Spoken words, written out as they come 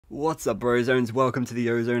What's up, Brozones? Welcome to the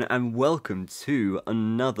Ozone and welcome to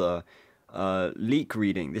another leak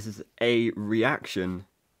reading. This is a reaction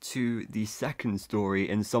to the second story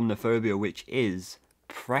in Somniphobia, which is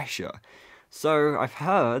Pressure. So I've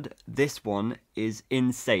heard this one is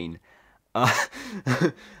insane. Uh,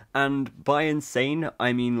 and by insane,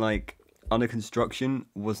 I mean like Under Construction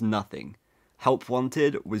was nothing. Help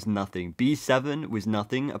Wanted was nothing. B7 was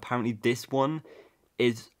nothing. Apparently this one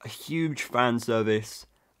is a huge fan service.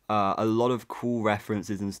 A lot of cool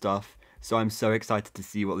references and stuff, so I'm so excited to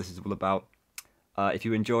see what this is all about. If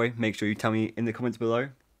you enjoy, make sure you tell me in the comments below.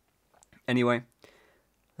 Anyway,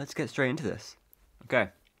 let's get straight into this. Okay,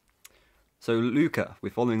 so we're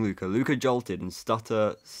following Luca. Luca jolted and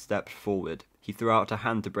Stutter stepped forward. He threw out a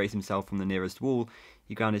hand to brace himself from the nearest wall.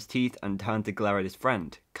 He ground his teeth and turned to glare at his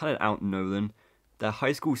friend. Cut it out, Nolan. They're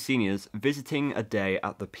high school seniors visiting a day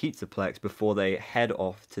at the Pizzaplex before they head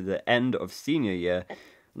off to the end of senior year.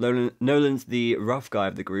 Nolan's the rough guy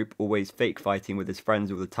of the group, always fake fighting with his friends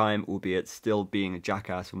all the time, albeit still being a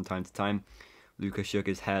jackass from time to time. Luca shook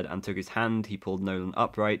his head and took his hand. He pulled Nolan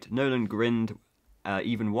upright. Nolan grinned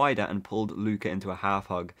even wider and pulled Luca into a half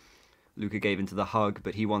hug. Luca gave into the hug,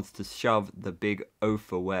 but he wanted to shove the big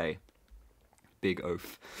oaf away. Big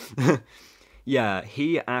oaf. Yeah,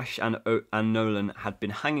 he, Ash, and Nolan had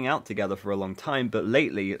been hanging out together for a long time, but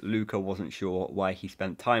lately Luca wasn't sure why he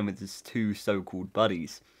spent time with his two so-called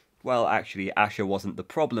buddies. Well, actually, Asher wasn't the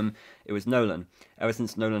problem, it was Nolan. Ever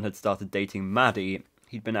since Nolan had started dating Maddie,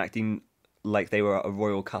 he'd been acting like they were a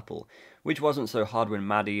royal couple, which wasn't so hard when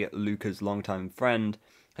Maddie, Luca's longtime friend,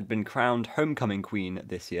 had been crowned homecoming queen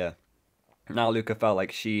this year. Now Luca felt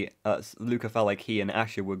like he and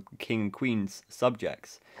Asher were king and queen's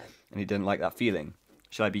subjects, and he didn't like that feeling.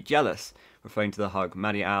 Should I be jealous? Referring to the hug,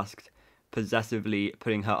 Maddie asked, possessively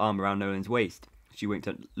putting her arm around Nolan's waist. She winked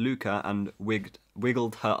at Luca and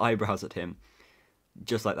wiggled her eyebrows at him.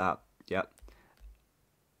 Just like that. Yep.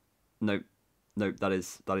 No, that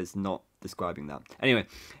is not describing that. Anyway,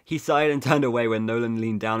 he sighed and turned away when Nolan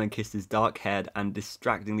leaned down and kissed his dark-haired and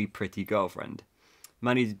distractingly pretty girlfriend.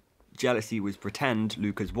 Maddie's jealousy was pretend,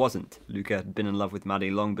 Luca's wasn't. Luca had been in love with Maddie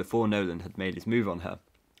long before Nolan had made his move on her.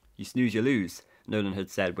 You snooze, you lose, Nolan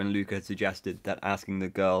had said when Luca had suggested that asking the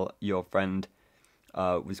girl your friend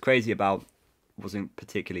was crazy about wasn't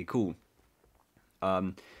particularly cool.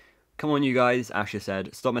 Come on, you guys, Asher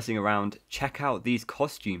said. Stop messing around. Check out these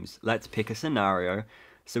costumes. Let's pick a scenario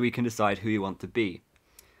so we can decide who you want to be.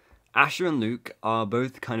 Asher and Luke are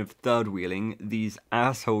both kind of third-wheeling. These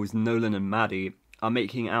assholes, Nolan and Maddie, are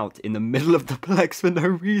making out in the middle of the plex for no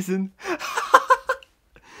reason.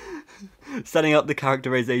 Setting up the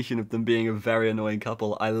characterization of them being a very annoying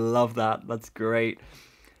couple. I love that. That's great.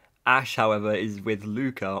 Ash, however, is with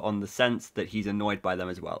Luca on the sense that he's annoyed by them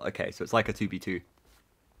as well. Okay, so it's like a 2v2.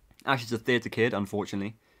 Ash is a theatre kid,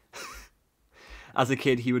 unfortunately. As a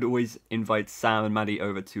kid, he would always invite Sam and Maddie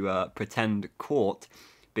over to pretend court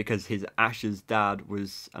because Ash's dad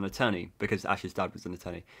was an attorney.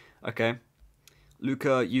 Okay.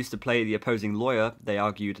 Luca used to play the opposing lawyer. They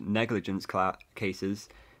argued negligence cases.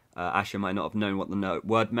 Asher might not have known what the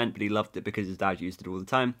word meant, but he loved it because his dad used it all the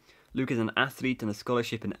time. Luke is an athlete and a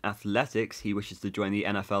scholarship in athletics. He wishes to join the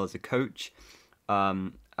NFL as a coach.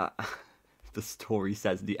 The story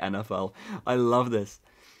says the NFL. I love this.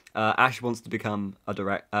 Ash wants to become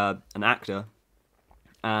an actor,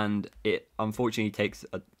 and it unfortunately takes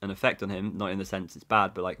an effect on him, not in the sense it's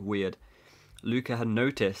bad, but like weird. Luca had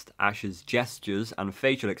noticed Ash's gestures and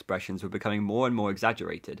facial expressions were becoming more and more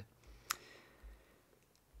exaggerated.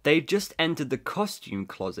 They just entered the costume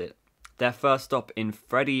closet, their first stop in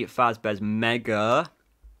Freddy Fazbear's mega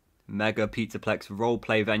Pizzaplex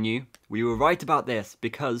roleplay venue. We were right about this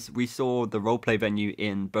because we saw the roleplay venue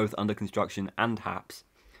in both Under Construction and Haps.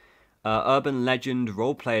 Urban Legend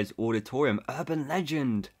Roleplayers Auditorium. Urban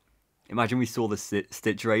Legend! Imagine we saw the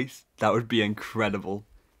Stitch race. That would be incredible.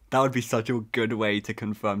 That would be such a good way to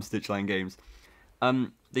confirm Stitchline games.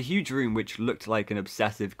 The huge room, which looked like an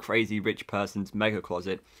obsessive, crazy rich person's mega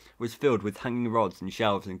closet, was filled with hanging rods and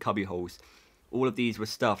shelves and cubby holes. All of these were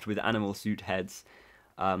stuffed with animal suit heads,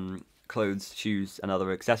 clothes, shoes, and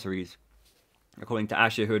other accessories. According to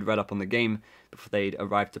Asher, who had read up on the game before they'd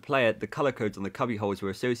arrived to play it, the color codes on the cubby holes were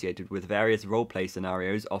associated with various roleplay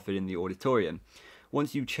scenarios offered in the auditorium.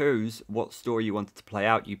 Once you chose what story you wanted to play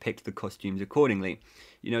out, you picked the costumes accordingly.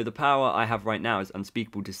 You know, the power I have right now is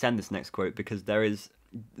unspeakable to send this next quote because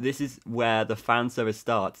this is where the fan service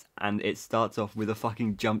starts, and it starts off with a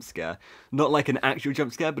fucking jump scare. Not like an actual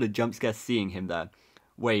jump scare, but a jump scare seeing him there.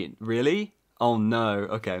 Wait, really? Oh no,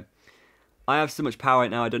 okay. I have so much power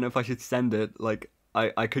right now, I don't know if I should send it. Like,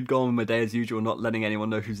 I could go on with my day as usual, not letting anyone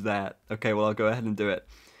know who's there. Okay, well, I'll go ahead and do it.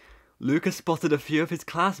 Luca spotted a few of his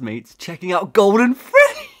classmates checking out Golden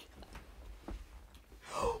Freddy.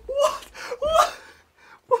 What? What?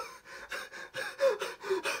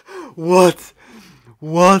 What?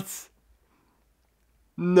 What?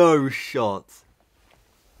 No shot.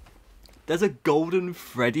 There's a Golden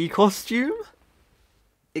Freddy costume?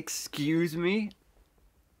 Excuse me?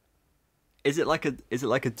 Is it like a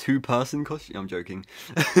 2-person costume? I'm joking.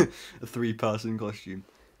 A 3-person costume.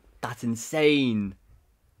 That's insane.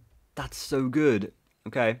 That's so good.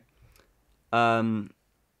 Okay.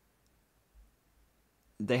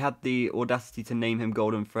 They had the audacity to name him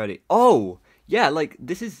Golden Freddy. Oh, yeah, like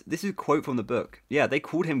this is a quote from the book. Yeah, they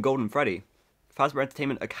called him Golden Freddy. Fazbear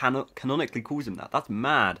Entertainment canonically calls him that. That's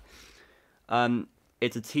mad.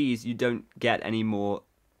 It's a tease. You don't get any more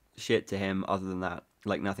shit to him other than that.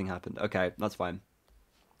 Like nothing happened. Okay, that's fine.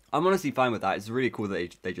 I'm honestly fine with that. It's really cool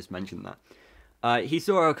that they just mentioned that. He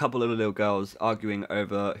saw a couple of little girls arguing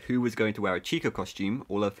over who was going to wear a Chica costume,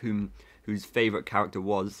 all of whose favourite character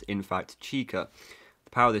was, in fact, Chica. The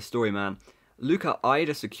power of this story, man. Luca eyed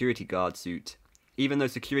a security guard suit. Even though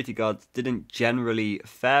security guards didn't generally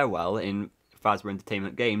fare well in Fazbear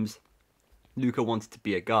Entertainment games, Luca wanted to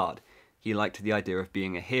be a guard. He liked the idea of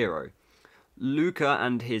being a hero. Luca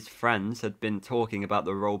and his friends had been talking about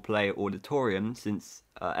the roleplay auditorium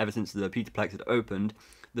ever since the Pizzaplex had opened.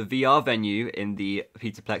 The VR venue in the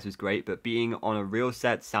Pizzaplex was great, but being on a real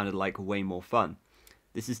set sounded like way more fun.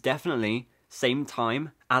 This is definitely same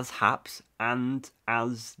time as Haps and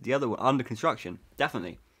as the other one, under construction.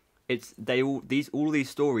 Definitely, all these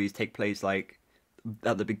stories take place like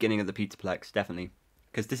at the beginning of the Pizzaplex. Definitely,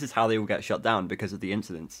 because this is how they all get shut down because of the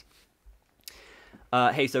incidents.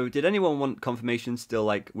 Hey, so did anyone want confirmation still,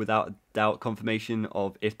 like, without a doubt, confirmation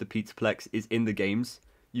of if the Pizzaplex is in the games?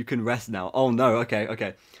 You can rest now. Oh, no,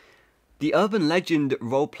 okay. The Urban Legend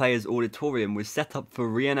Roleplayers Auditorium was set up for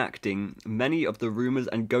reenacting many of the rumours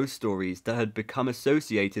and ghost stories that had become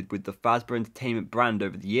associated with the Fazbear Entertainment brand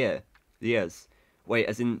over the years. Wait,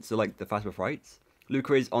 as in, so, like, the Fazbear Frights?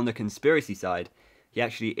 Luca is on the conspiracy side. He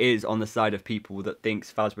actually is on the side of people that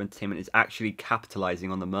thinks Fazbear Entertainment is actually capitalising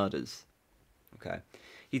on the murders. Okay.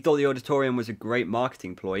 He thought the auditorium was a great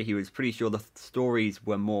marketing ploy. He was pretty sure the stories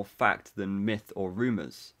were more fact than myth or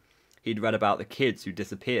rumours. He'd read about the kids who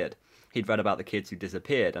disappeared.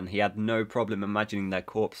 And he had no problem imagining their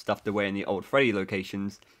corpse stuffed away in the old Freddy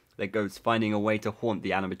locations, their ghosts finding a way to haunt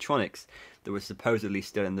the animatronics that were supposedly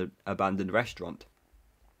still in the abandoned restaurant.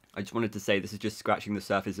 I just wanted to say this is just scratching the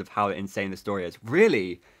surface of how insane the story is.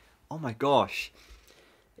 Really? Oh my gosh.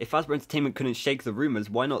 If Fazbear Entertainment couldn't shake the rumours,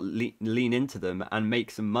 why not lean into them and make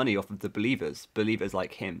some money off of the believers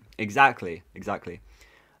like him? Exactly.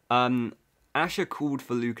 Asher called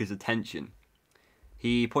for Luca's attention.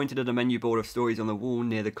 He pointed at a menu board of stories on the wall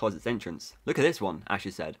near the closet's entrance. Look at this one, Asher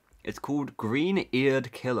said. It's called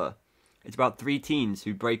Green-Eared Killer. It's about 3 teens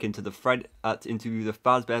who break into the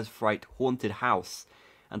Fazbear's Fright haunted house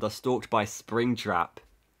and are stalked by Springtrap.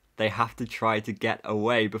 They have to try to get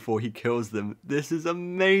away before he kills them. This is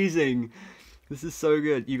amazing. This is so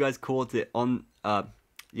good. You guys caught it on.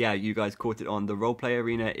 You guys caught it on. The roleplay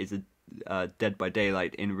arena is a Dead by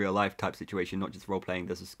Daylight in real life type situation, not just role playing.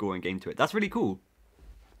 There's a scoring game to it. That's really cool.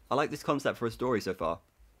 I like this concept for a story so far.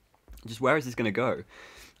 Just where is this going to go?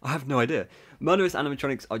 I have no idea. Murderous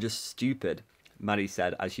animatronics are just stupid, Maddie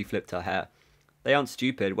said as she flipped her hair. They aren't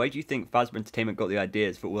stupid. Where do you think Fazbear Entertainment got the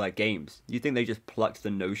ideas for all their games? You think they just plucked the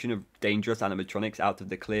notion of dangerous animatronics out of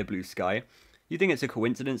the clear blue sky? You think it's a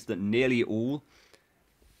coincidence that nearly all,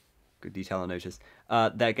 good detail I notice,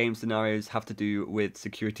 their game scenarios have to do with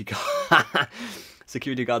security guards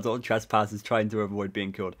or trespassers trying to avoid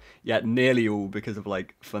being killed? Yeah, nearly all because of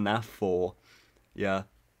like FNAF 4. Yeah.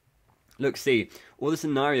 Look, see, all the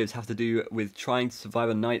scenarios have to do with trying to survive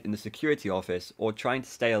a night in the security office, or trying to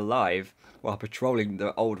stay alive while patrolling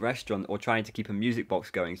the old restaurant, or trying to keep a music box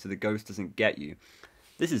going so the ghost doesn't get you.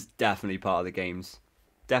 This is definitely part of the games.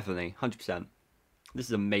 Definitely, 100%. This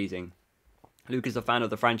is amazing. Luke is a fan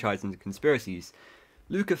of the franchise and the conspiracies.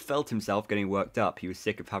 Luca felt himself getting worked up. He was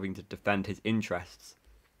sick of having to defend his interests.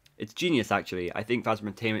 It's genius, actually. I think Fazbear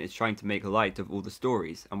Entertainment is trying to make light of all the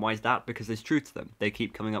stories. And why is that? Because there's truth to them. They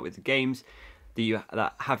keep coming up with the games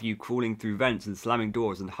that have you crawling through vents and slamming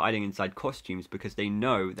doors and hiding inside costumes because they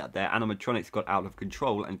know that their animatronics got out of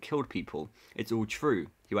control and killed people. It's all true.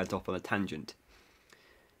 He went off on a tangent.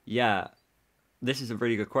 Yeah, this is a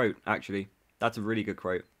really good quote, actually. That's a really good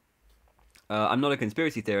quote. I'm not a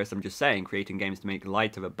conspiracy theorist, I'm just saying creating games to make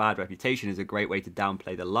light of a bad reputation is a great way to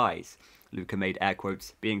downplay the lies. Luca made air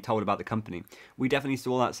quotes, being told about the company. We definitely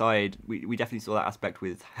saw that side. We definitely saw that aspect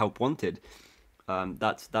with Help Wanted.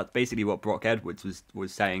 That's basically what Brock Edwards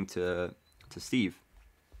was saying to Steve.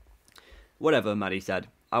 Whatever, Maddie said.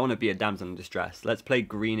 I want to be a damsel in distress. Let's play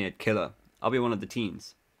green-eared killer. I'll be one of the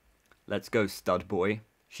teens. Let's go, stud boy,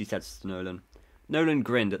 she said to Nolan. Nolan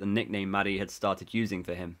grinned at the nickname Maddie had started using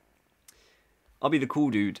for him. I'll be the cool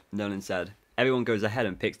dude, Nolan said. Everyone goes ahead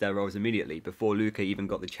and picks their roles immediately, before Luca even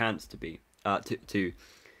got the chance to be.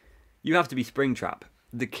 You have to be Springtrap.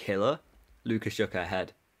 The killer? Luca shook her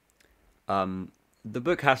head. The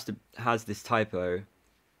book has this typo.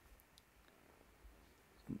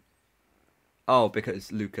 Oh,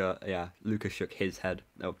 because Luca shook his head.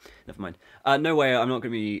 Oh, never mind. No way, I'm not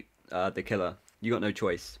going to be the killer. You got no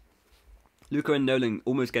choice. Luca and Nolan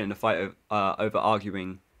almost get in a fight over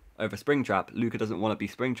arguing over Springtrap. Luca doesn't want to be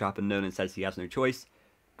Springtrap, and Nolan says he has no choice.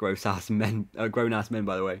 Grown-ass men, by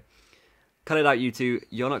the way. Cut it out, you two.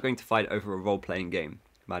 You're not going to fight over a role-playing game,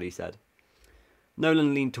 Maddie said.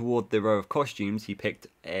 Nolan leaned toward the row of costumes. He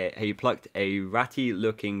plucked a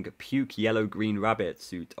ratty-looking puke yellow-green rabbit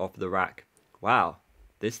suit off the rack. Wow,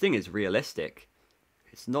 this thing is realistic.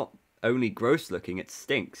 It's not only gross-looking, it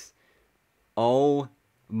stinks. Oh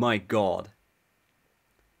my god.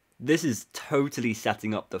 This is totally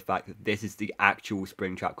setting up the fact that this is the actual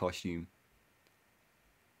Springtrap costume.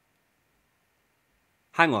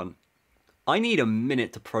 Hang on. I need a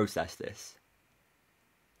minute to process this.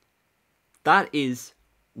 That is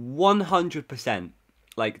 100%,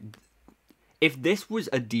 like, if this was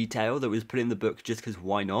a detail that was put in the book just because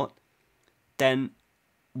why not, then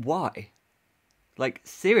why? Like,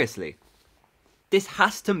 seriously. This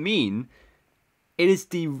has to mean it is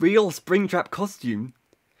the real Springtrap costume.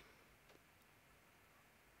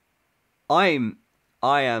 I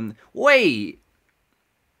am... Wait!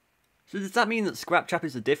 So does that mean that Scraptrap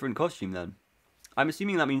is a different costume then? I'm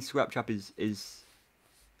assuming that means Scraptrap is...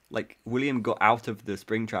 Like, William got out of the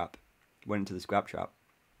Springtrap, went into the Scraptrap.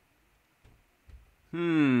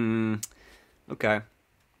 Okay.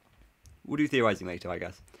 We'll do theorizing later, I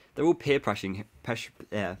guess. They're all pressuring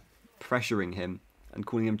him and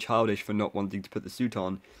calling him childish for not wanting to put the suit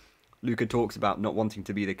on. Luca talks about not wanting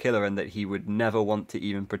to be the killer and that he would never want to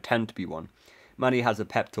even pretend to be one. Maddie has a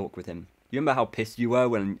pep talk with him. You remember how pissed you were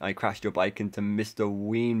when I crashed your bike into Mr.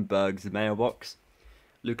 Weinberg's mailbox?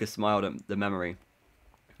 Luca smiled at the memory.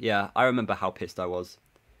 Yeah, I remember how pissed I was.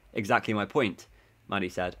 Exactly my point, Maddie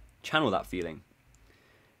said. Channel that feeling.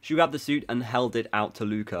 She grabbed the suit and held it out to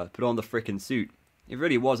Luca. Put on the frickin' suit. It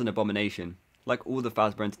really was an abomination. Like all the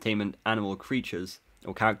Fazbear Entertainment animal characters,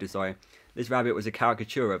 this rabbit was a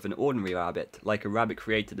caricature of an ordinary rabbit, like a rabbit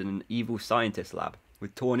created in an evil scientist lab,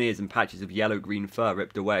 with torn ears and patches of yellow-green fur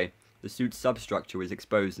ripped away. The suit's substructure was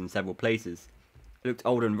exposed in several places. It looked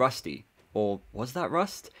old and rusty. Or was that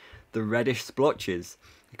rust? The reddish splotches.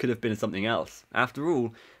 It could have been something else. After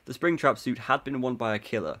all, the Springtrap suit had been worn by a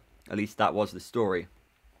killer. At least that was the story.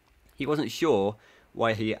 He wasn't sure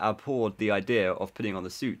why he abhorred the idea of putting on the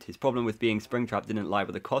suit. His problem with being Springtrap didn't lie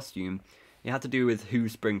with the costume. It had to do with who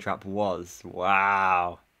Springtrap was.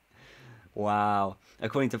 Wow. Wow.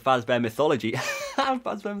 According to Fazbear mythology.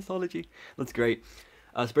 Fazbear mythology. That's great.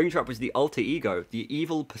 Springtrap was the alter ego, the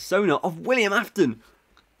evil persona of William Afton.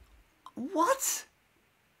 What?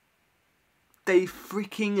 They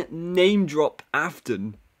freaking name drop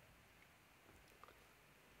Afton.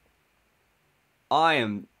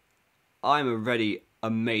 I'm already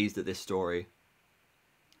amazed at this story.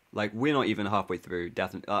 Like, we're not even halfway through.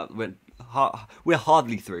 Definitely, we're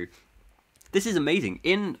hardly through. This is amazing.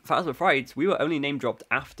 In Fazbear Frights, we were only name dropped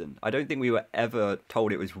Afton. I don't think we were ever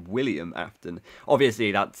told it was William Afton.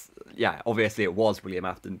 Obviously, obviously it was William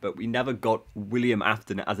Afton, but we never got William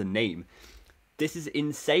Afton as a name. This is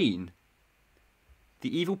insane.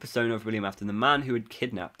 The evil persona of William Afton, the man who had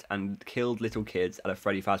kidnapped and killed little kids at a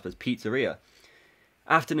Freddy Fazbear's pizzeria.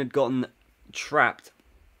 Afton had gotten trapped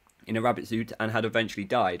in a rabbit suit and had eventually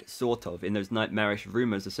died, sort of. In those nightmarish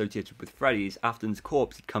rumours associated with Freddy's, Afton's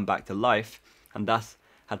corpse had come back to life and thus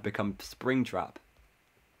had become Springtrap.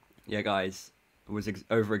 Yeah, guys, I was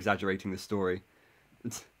over-exaggerating the story.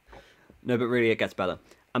 No, but really, it gets better.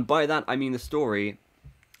 And by that, I mean the story.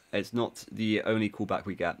 It's not the only callback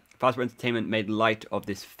we get. Fazbear Entertainment made light of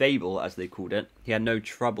this fable, as they called it. He had no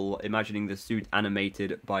trouble imagining the suit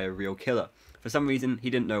animated by a real killer. For some reason,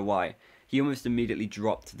 he didn't know why. He almost immediately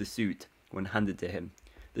dropped the suit when handed to him.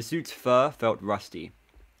 The suit's fur felt rusty.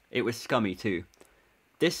 It was scummy too.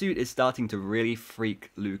 This suit is starting to really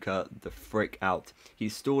freak Luca the frick out.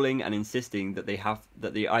 He's stalling and insisting that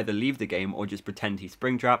they either leave the game or just pretend he's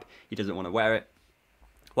Springtrap. He doesn't want to wear it.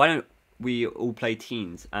 we all play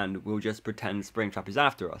teens and we'll just pretend Springtrap is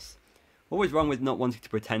after us? What was wrong with not wanting to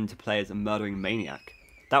pretend to play as a murdering maniac?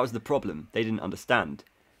 That was the problem. They didn't understand.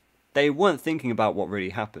 They weren't thinking about what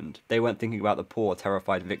really happened. They weren't thinking about the poor,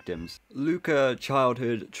 terrified victims. Luca,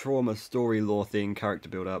 childhood, trauma, story, lore thing, character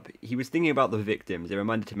build-up. He was thinking about the victims. It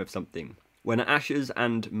reminded him of something. When Ash's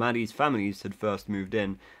and Maddie's families had first moved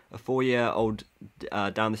in, a 4-year-old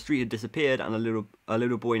down the street had disappeared, and a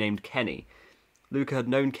little boy named Kenny. Luca had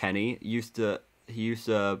known Kenny. He used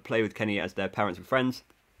to play with Kenny as their parents were friends.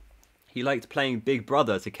 He liked playing Big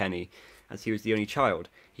Brother to Kenny, as he was the only child.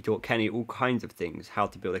 He taught Kenny all kinds of things: how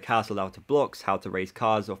to build a castle out of blocks, how to race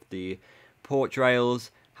cars off the porch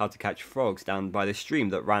rails, how to catch frogs down by the stream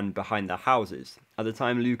that ran behind their houses. At the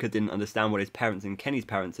time, Luca didn't understand what his parents and Kenny's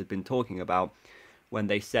parents had been talking about when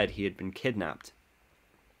they said he had been kidnapped.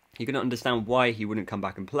 He couldn't understand why he wouldn't come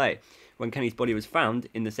back and play. When Kenny's body was found,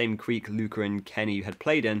 in the same creek Luca and Kenny had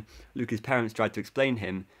played in, Luca's parents tried to explain to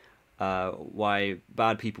him why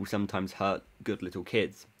bad people sometimes hurt good little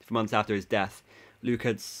kids. For months after his death, Luke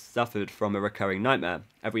had suffered from a recurring nightmare.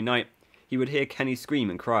 Every night, he would hear Kenny scream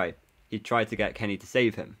and cry. He tried to get Kenny to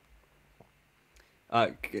save him.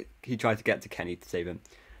 He tried to get to Kenny to save him.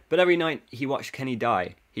 But every night, he watched Kenny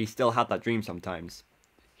die. He still had that dream sometimes.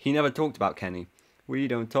 He never talked about Kenny. We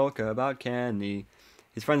don't talk about Kenny.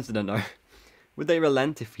 His friends didn't know. Would they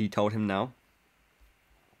relent if he told him now?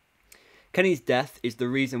 Kenny's death is the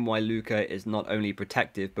reason why Luca is not only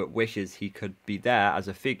protective, but wishes he could be there as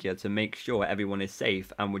a figure to make sure everyone is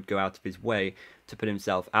safe, and would go out of his way to put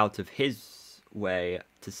himself out of his way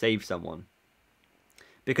to save someone.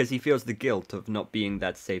 Because he feels the guilt of not being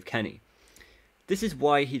there to save Kenny. This is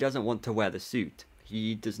why he doesn't want to wear the suit.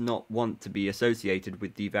 He does not want to be associated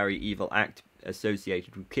with the very evil act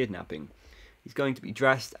associated with kidnapping. He's going to be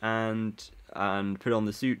dressed and put on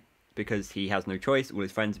the suit because he has no choice. All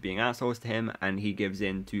his friends are being assholes to him, and he gives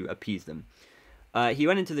in to appease them. He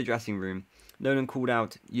went into the dressing room. Nolan called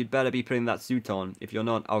out, "You'd better be putting that suit on. If you're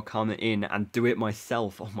not, I'll come in and do it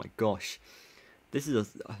myself." Oh my gosh.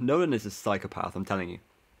 Nolan is a psychopath, I'm telling you.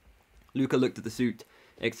 Luca looked at the suit,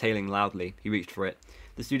 exhaling loudly. He reached for it.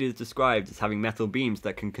 The suit is described as having metal beams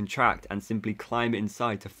that can contract and simply climb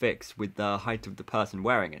inside to fix with the height of the person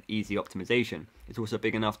wearing it. Easy optimization. It's also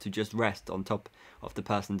big enough to just rest on top of the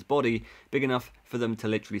person's body, big enough for them to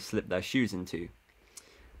literally slip their shoes into.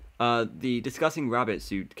 The disgusting rabbit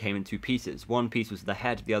suit came in 2 pieces. One piece was the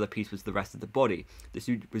head, the other piece was the rest of the body. The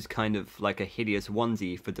suit was kind of like a hideous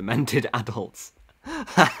onesie for demented adults.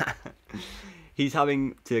 He's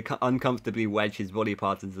having to uncomfortably wedge his body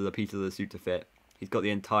parts into the piece of the suit to fit. He's got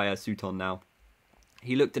the entire suit on now.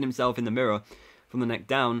 He looked at himself in the mirror. From the neck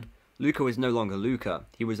down, Luca was no longer Luca.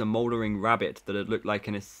 He was a mouldering rabbit that had looked like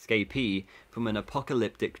an escapee from an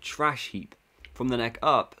apocalyptic trash heap. From the neck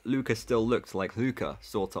up, Luca still looked like Luca,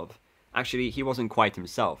 sort of. Actually, he wasn't quite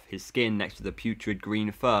himself. His skin next to the putrid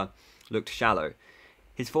green fur looked shallow.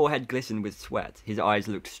 His forehead glistened with sweat. His eyes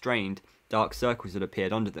looked strained. Dark circles had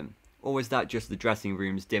appeared under them. Or was that just the dressing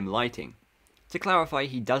room's dim lighting? To clarify,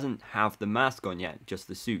 he doesn't have the mask on yet, just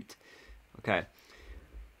the suit. Okay.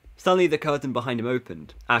 Suddenly the curtain behind him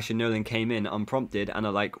opened. Ash and Nolan came in unprompted and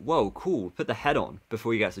are like, "Whoa, cool, put the head on,"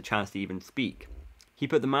 before he gets a chance to even speak. He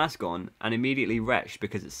put the mask on and immediately retched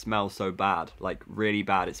because it smells so bad. Like, really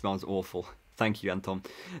bad. It smells awful. Thank you, Anton.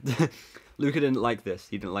 Luca didn't like this.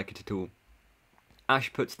 He didn't like it at all.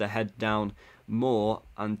 Ash puts the head down more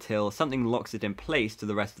until something locks it in place to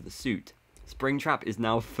the rest of the suit. Springtrap is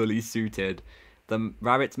now fully suited. The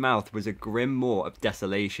rabbit's mouth was a grim maw of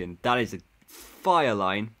desolation. That is a fire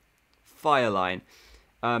line. Fire line.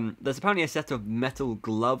 There's apparently a set of metal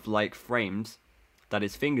glove-like frames that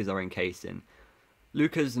his fingers are encased in.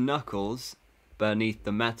 Luca's knuckles beneath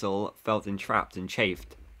the metal felt entrapped and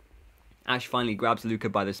chafed. Ash finally grabs Luca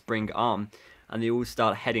by the spring arm, and they all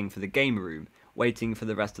start heading for the game room, waiting for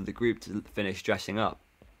the rest of the group to finish dressing up.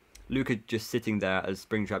 Luca just sitting there as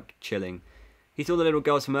Springtrap chilling. He saw the little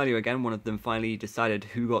girls from earlier again. One of them finally decided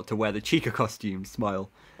who got to wear the Chica costume. Smile.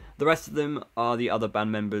 The rest of them are the other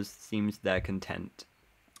band members. Seems they're content.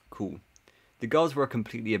 Cool. The girls were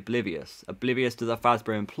completely oblivious. Oblivious to the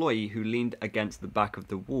Fazbear employee who leaned against the back of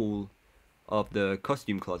the wall of the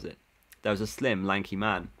costume closet. There was a slim, lanky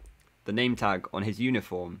man. The name tag on his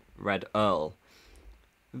uniform read Earl.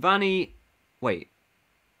 Vanny... Wait.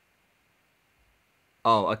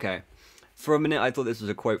 Oh, okay. For a minute I thought this was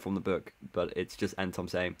a quote from the book, but it's just Anton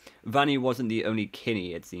saying. Vanny wasn't the only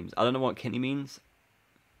Kinney, it seems. I don't know what Kinney means.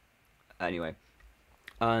 Anyway.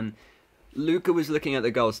 Luca was looking at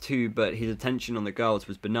the girls too, but his attention on the girls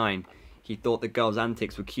was benign. He thought the girls'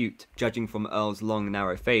 antics were cute. Judging from Earl's long,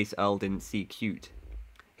 narrow face, Earl didn't see cute.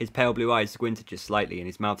 His pale blue eyes squinted just slightly, and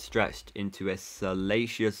his mouth stretched into a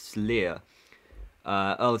salacious leer.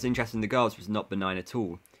 Earl's interest in the girls was not benign at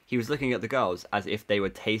all. He was looking at the girls as if they were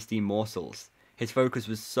tasty morsels. His focus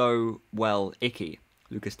was so, well, icky.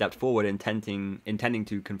 Lucas stepped forward, intending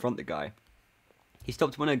to confront the guy. He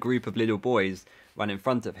stopped when a group of little boys ran in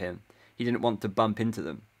front of him. He didn't want to bump into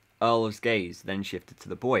them. Earl's gaze then shifted to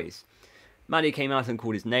the boys. Maddie came out and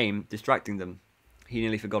called his name, distracting them. He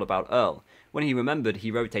nearly forgot about Earl. When he remembered,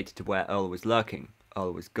 he rotated to where Earl was lurking.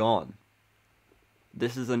 Earl was gone.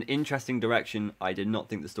 This is an interesting direction I did not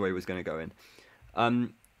think the story was going to go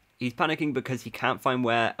in. He's panicking because he can't find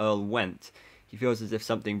where Earl went. He feels as if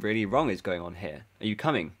something really wrong is going on here. Are you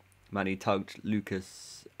coming? Maddie tugged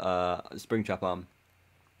Lucas' Springtrap arm.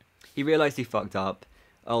 He realised he fucked up.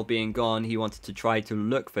 Earl being gone, he wanted to try to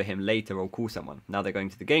look for him later or call someone. Now they're going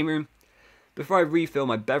to the game room. Before I refill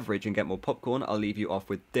my beverage and get more popcorn, I'll leave you off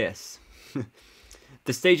with this.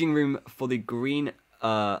 The staging room for the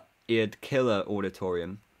Green-Eared Killer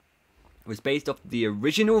Auditorium was based off the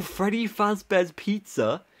original Freddy Fazbear's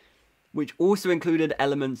Pizza, which also included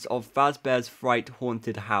elements of Fazbear's Fright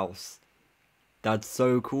Haunted House. That's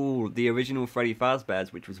so cool. The original Freddy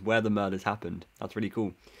Fazbear's, which was where the murders happened. That's really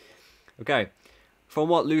cool. Okay. From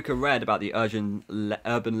what Luca read about the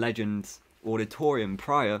Urban Legends Auditorium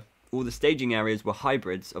prior, all the staging areas were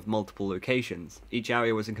hybrids of multiple locations. Each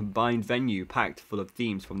area was a combined venue packed full of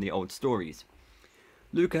themes from the old stories.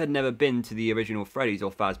 Luca had never been to the original Freddy's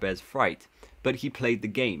or Fazbear's Fright, but he played the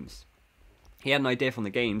games. He had an idea from the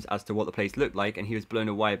games as to what the place looked like, and he was blown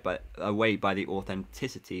away by the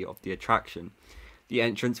authenticity of the attraction. The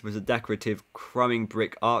entrance was a decorative, crumbling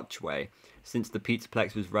brick archway. Since the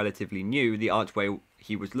Pizzaplex was relatively new, the archway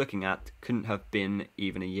he was looking at couldn't have been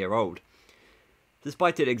even a year old.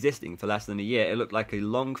 Despite it existing for less than a year, it looked like a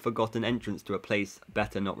long-forgotten entrance to a place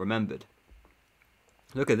better not remembered.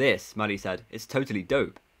 Look at this, Maddie said. It's totally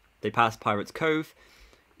dope. They passed Pirate's Cove,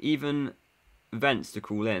 even vents to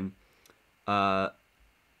crawl in. Ah,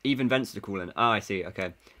 I see,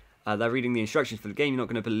 okay. They're reading the instructions for the game. You're not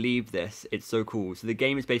going to believe this. It's so cool. So the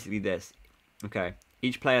game is basically this. Okay.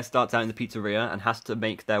 Each player starts out in the pizzeria and has to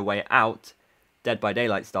make their way out, Dead by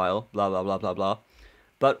Daylight style, blah, blah, blah, blah, blah.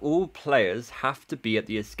 But all players have to be at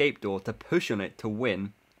the escape door to push on it to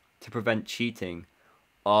win, to prevent cheating.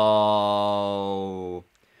 Oh.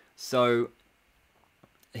 So,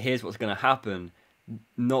 here's what's going to happen.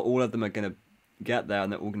 Not all of them are going to get there,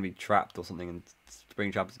 and they're all going to be trapped or something, and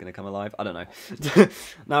Springtrap is going to come alive. I don't know.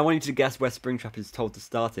 Now, I want you to guess where Springtrap is told to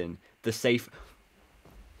start in. The safe...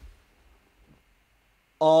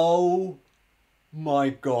 Oh my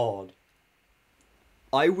god.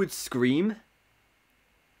 I would scream,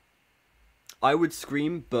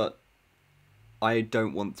 but I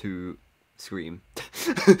don't want to scream.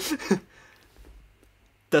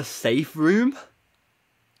 The safe room?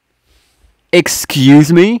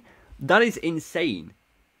 Excuse me? That is insane.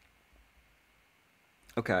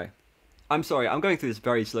 Okay. I'm sorry, I'm going through this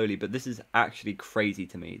very slowly, but this is actually crazy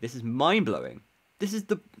to me. This is mind-blowing. This is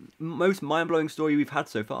the most mind-blowing story we've had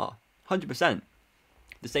so far. 100%.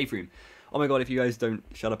 The safe room. Oh my god, if you guys don't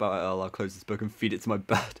shut up about it, I'll close this book and feed it to my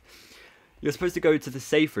bed. You're supposed to go to the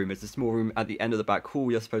safe room. It's a small room at the end of the back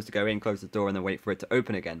hall. You're supposed to go in, close the door, and then wait for it to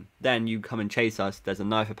open again. Then you come and chase us. There's a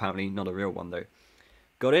knife, apparently. Not a real one, though.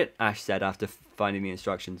 Got it? Ash said after finding the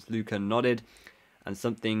instructions. Luca nodded, and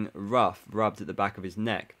something rough rubbed at the back of his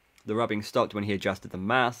neck. The rubbing stopped when he adjusted the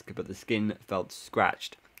mask, but the skin felt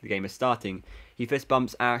scratched. The game is starting. He fist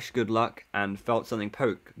bumps Ash, good luck, and felt something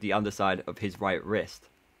poke the underside of his right wrist.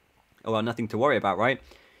 Oh well, nothing to worry about, right?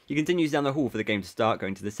 He continues down the hall for the game to start,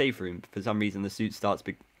 going to the safe room. For some reason, the suit starts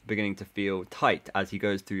beginning to feel tight as he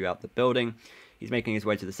goes throughout the building. He's making his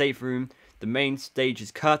way to the safe room. The main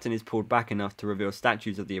stage's curtain is pulled back enough to reveal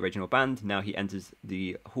statues of the original band. Now he enters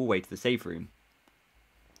the hallway to the safe room.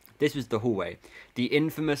 This was the hallway. The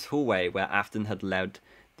infamous hallway where Afton had led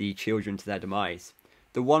the children to their demise.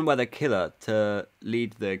 The one where the killer to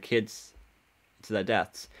lead the kids to their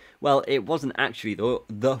deaths. Well, it wasn't actually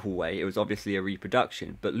the hallway, it was obviously a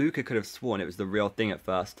reproduction, but Luca could have sworn it was the real thing at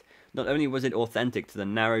first. Not only was it authentic to the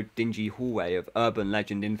narrow, dingy hallway of urban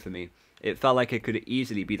legend infamy, it felt like it could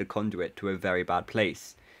easily be the conduit to a very bad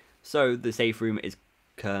place. So, the safe room is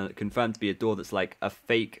confirmed to be a door that's like a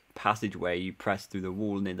fake passageway you press through the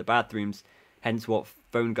wall near the bathrooms, hence what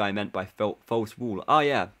Phone Guy meant by false wall. Oh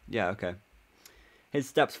yeah, okay. His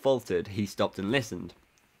steps faltered, he stopped and listened.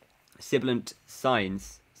 Sibilant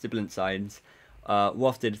signs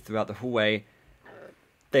wafted throughout the hallway.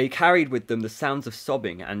 They carried with them the sounds of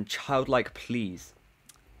sobbing and childlike pleas.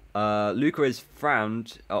 Luca is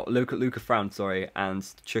frowned. Oh, Luca frowned, sorry, and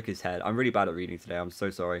shook his head. I'm really bad at reading today. I'm so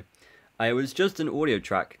sorry. It was just an audio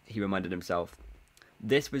track, he reminded himself.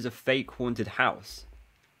 This was a fake haunted house.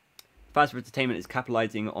 Fast Entertainment is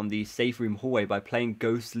capitalizing on the safe room hallway by playing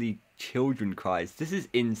ghostly children cries. This is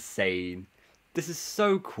insane. This is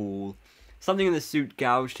so cool. Something in the suit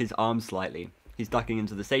gouged his arm slightly. He's ducking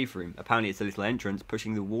into the safe room. Apparently it's a little entrance.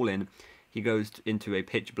 Pushing the wall in, he goes into a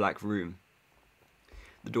pitch black room.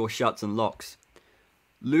 The door shuts and locks.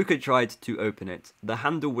 Luca tried to open it. The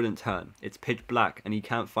handle wouldn't turn. It's pitch black and he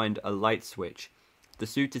can't find a light switch. The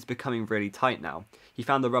suit is becoming really tight now. He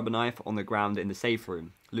found the rubber knife on the ground in the safe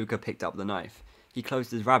room. Luca picked up the knife. He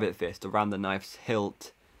closed his rabbit fist around the knife's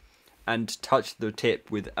hilt and touched the tip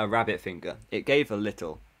with a rabbit finger. It gave a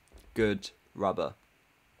little. Good rubber.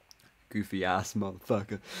 Goofy ass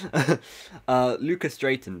motherfucker. Luca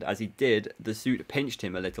straightened. As he did, the suit pinched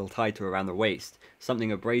him a little tighter around the waist.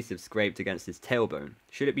 Something abrasive scraped against his tailbone.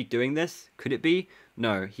 Should it be doing this? Could it be?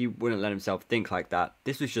 No, he wouldn't let himself think like that.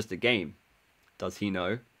 This was just a game. Does he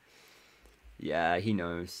know? Yeah, he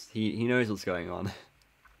knows. He knows what's going on.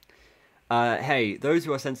 Hey, those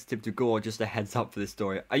who are sensitive to gore, just a heads up for this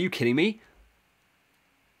story. Are you kidding me?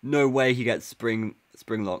 No way he gets spring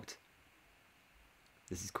locked.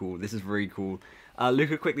 This is cool. This is very cool.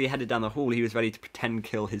 Luca quickly headed down the hall. He was ready to pretend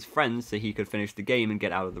kill his friends so he could finish the game and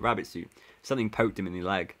get out of the rabbit suit. Something poked him in the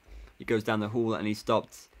leg. He goes down the hall and he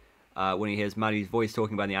stopped when he hears Maddie's voice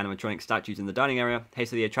talking about the animatronic statues in the dining area. Hey,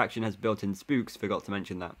 so the attraction has built-in spooks. Forgot to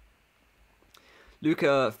mention that.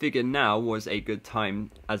 Luca figured now was a good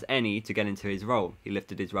time as any to get into his role. He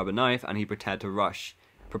lifted his rubber knife and he prepared to rush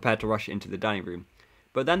into the dining room.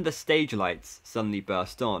 But then the stage lights suddenly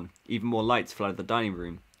burst on. Even more lights flooded the dining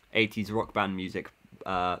room. 80s rock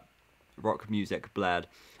music blared.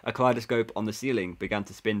 A kaleidoscope on the ceiling began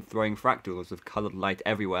to spin, throwing fractals of coloured light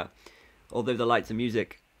everywhere. Although the lights and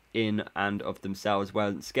music in and of themselves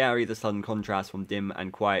weren't scary, the sudden contrast from dim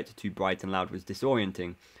and quiet to bright and loud was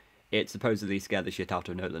disorienting. It supposedly scared the shit out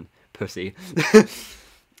of Nolan. Pussy.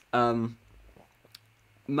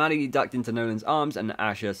 Maddie ducked into Nolan's arms and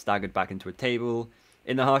Asher staggered back into a table.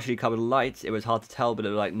 In the harshly coloured light, it was hard to tell, but it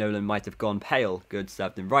looked like Nolan might have gone pale. Good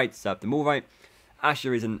served him right, served him all right.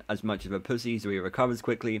 Asher isn't as much of a pussy, so he recovers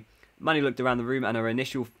quickly. Maddie looked around the room and her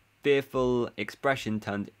initial fearful expression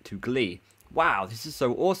turned to glee. Wow, this is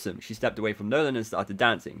so awesome. She stepped away from Nolan and started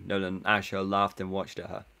dancing. Nolan and Asher laughed and watched at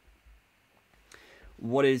her.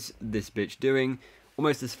 What is this bitch doing?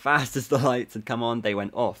 Almost as fast as the lights had come on, they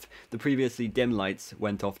went off. The previously dim lights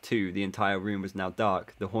went off too. The entire room was now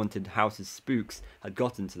dark. The haunted house's spooks had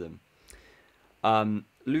gotten to them.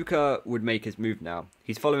 Luca would make his move now.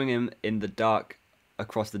 He's following him in the dark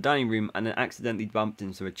across the dining room and then accidentally bumped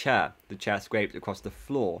into a chair. The chair scraped across the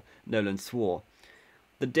floor. Nolan swore.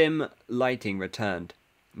 The dim lighting returned.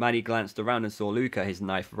 Maddie glanced around and saw Luca, his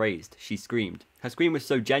knife raised. She screamed. Her scream was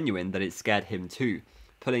so genuine that it scared him too,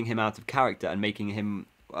 pulling him out of character and making him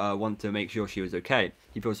want to make sure she was okay.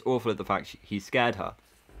 He feels awful at the fact he scared her.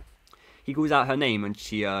 He calls out her name and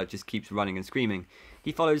she just keeps running and screaming.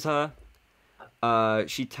 He follows her.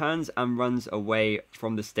 She turns and runs away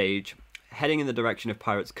from the stage, heading in the direction of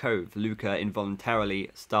Pirate's Cove. Luca involuntarily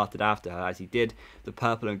started after her. As he did, the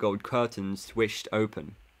purple and gold curtains swished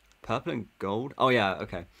open. Purple and gold? Oh yeah,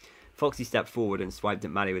 okay. Foxy stepped forward and swiped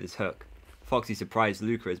at Maddie with his hook. Foxy surprised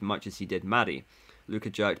Luca as much as he did Maddie.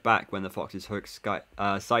 Luca jerked back when the fox's hook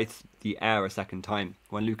scythed the air a second time.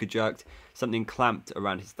 When Luca jerked, something clamped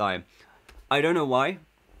around his thigh. I don't know why.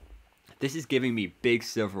 This is giving me big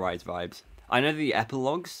Silver Eyes vibes. I know the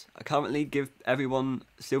epilogues currently give everyone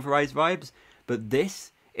Silver Eyes vibes, but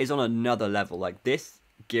this is on another level. Like, this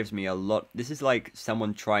gives me a lot. This is like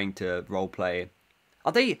someone trying to roleplay.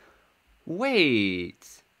 Are they...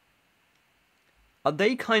 Wait. Are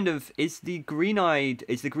they kind of... Is the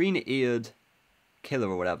green-eared killer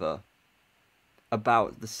or whatever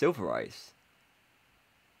about the Silver Eyes?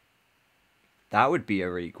 That would be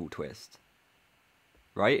a really cool twist.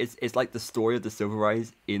 Right? It's like the story of the Silver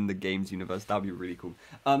Eyes in the games universe. That would be really cool.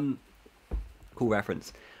 Cool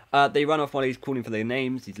reference. They run off while he's calling for their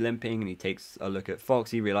names. He's limping and he takes a look at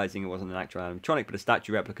Foxy, realizing it wasn't an actual animatronic but a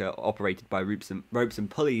statue replica operated by ropes and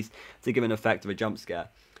pulleys to give an effect of a jump scare.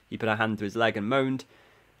 He put a hand to his leg and moaned.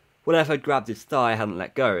 Whatever had grabbed his thigh hadn't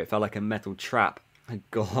let go. It felt like a metal trap had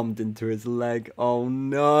glommed into his leg. Oh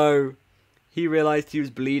no! He realized he was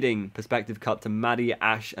bleeding. Perspective cut to Maddie,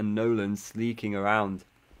 Ash, and Nolan sneaking around.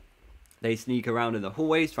 They sneak around in the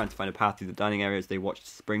hallways, trying to find a path through the dining area as they watched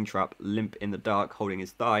Springtrap limp in the dark, holding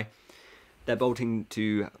his thigh. They're bolting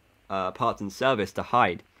to parts and service to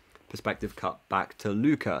hide. Perspective cut back to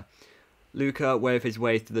Luca. Luca wove his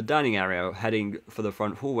way through the dining area, heading for the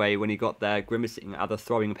front hallway. When he got there, grimacing at the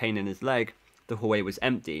throbbing pain in his leg, the hallway was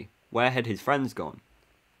empty. Where had his friends gone?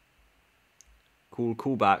 Cool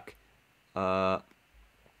callback.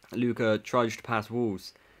 Luca trudged past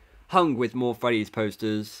walls, hung with more Freddy's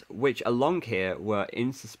posters, which along here were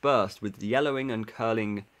interspersed with yellowing and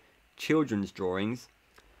curling children's drawings.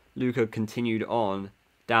 Luca continued on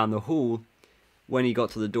down the hall. When he got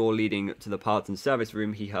to the door leading to the parts and service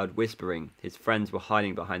room, he heard whispering. His friends were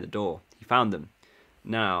hiding behind the door. He found them.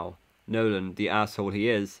 Now, Nolan, the asshole he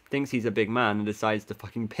is, thinks he's a big man and decides to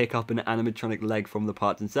fucking pick up an animatronic leg from the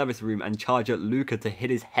parts and service room and charge at Luca to hit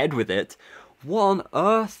his head with it. What on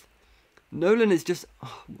earth? Nolan is just...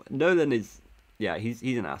 Nolan is... Yeah, he's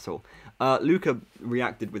an asshole. Luca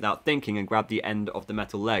reacted without thinking and grabbed the end of the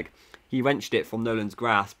metal leg. He wrenched it from Nolan's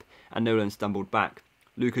grasp, and Nolan stumbled back.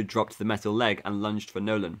 Luca dropped the metal leg and lunged for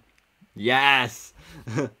Nolan. Yes!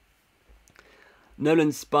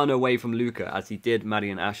 Nolan spun away from Luca. As he did, Maddie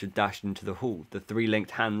and Asher dashed into the hall. The three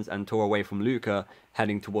linked hands and tore away from Luca,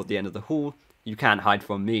 heading toward the end of the hall. "You can't hide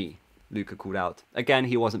from me," Luca called out. Again,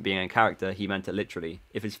 he wasn't being a character, he meant it literally.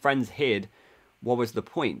 If his friends hid, what was the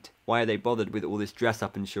point? Why are they bothered with all this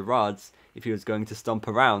dress-up and charades if he was going to stomp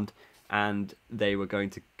around and they were going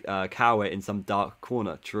to cower in some dark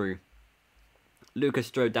corner? True. Luca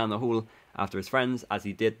strode down the hall after his friends. As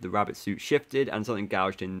he did, the rabbit suit shifted and something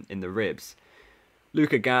gouged in the ribs.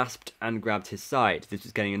 Luca gasped and grabbed his side. This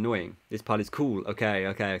was getting annoying. This part is cool.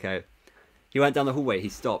 Okay. He went down the hallway. He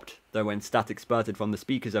stopped, though, when static spurted from the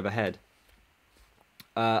speakers overhead.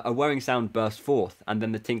 A whirring sound burst forth, and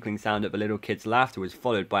then the tinkling sound of a little kid's laughter was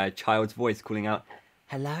followed by a child's voice calling out,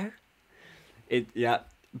 "Hello?"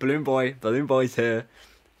 Balloon Boy's here.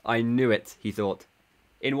 I knew it, he thought.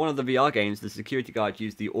 In one of the VR games, the security guard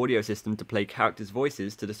used the audio system to play characters'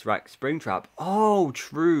 voices to distract Springtrap. Oh,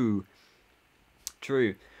 true.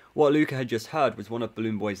 What Luca had just heard was one of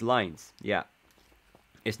Balloon Boy's lines. Yeah.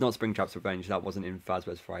 It's not Springtrap's Revenge. That wasn't in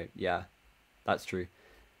Fazbear's Fright. Yeah, that's true.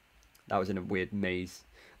 That was in a weird maze.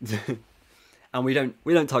 And we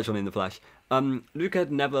don't touch on it in the flesh. Luca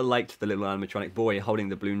had never liked the little animatronic boy holding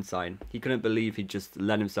the balloon sign. He couldn't believe he'd just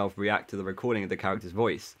let himself react to the recording of the character's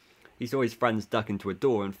voice. He saw his friends duck into a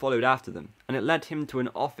door and followed after them, and it led him to an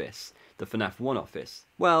office, the FNAF 1 office.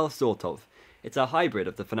 Well, sort of. It's a hybrid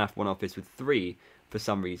of the FNAF 1 office with 3, for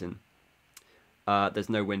some reason. There's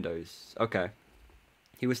no windows. Okay.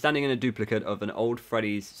 He was standing in a duplicate of an old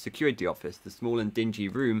Freddy's security office. The small and dingy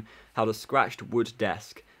room held a scratched wood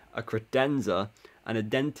desk, a credenza, and a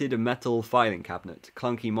dented metal filing cabinet.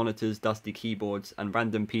 Clunky monitors, dusty keyboards, and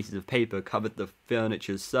random pieces of paper covered the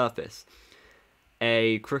furniture's surface.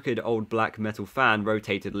 A crooked old black metal fan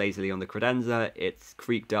rotated lazily on the credenza. It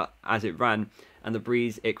creaked up as it ran, and the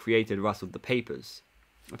breeze it created rustled the papers.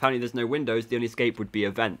 Apparently there's no windows. The only escape would be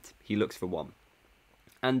a vent. He looks for one.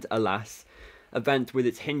 And alas, a vent with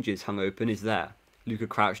its hinges hung open is there. Luca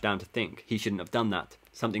crouched down to think. He shouldn't have done that.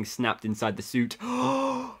 Something snapped inside the suit.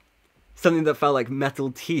 Something that felt like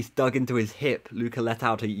metal teeth dug into his hip. Luca let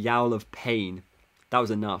out a yowl of pain. That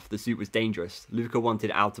was enough. The suit was dangerous. Luca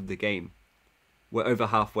wanted out of the game. We're over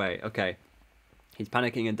halfway. Okay. He's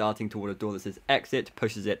panicking and darting toward a door that says exit,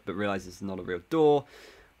 pushes it, but realizes it's not a real door.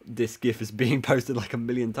 This gif is being posted like a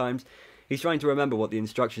million times. He's trying to remember what the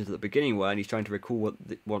instructions at the beginning were, and he's trying to recall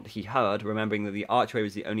what he heard, remembering that the archway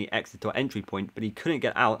was the only exit or entry point, but he couldn't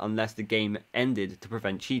get out unless the game ended to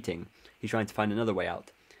prevent cheating. He's trying to find another way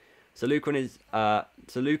out. So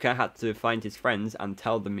Luca had to find his friends and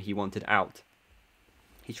tell them he wanted out.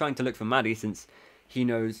 He's trying to look for Maddie since he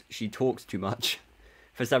knows she talks too much.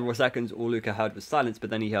 For several seconds, all Luca heard was silence, but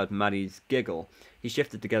then he heard Maddie's giggle. He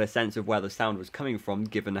shifted to get a sense of where the sound was coming from,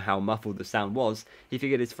 given how muffled the sound was. He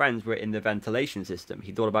figured his friends were in the ventilation system.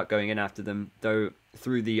 He thought about going in after them, though,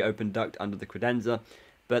 through the open duct under the credenza,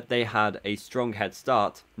 but they had a strong head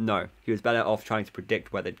start. No, he was better off trying to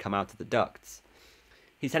predict where they'd come out of the ducts.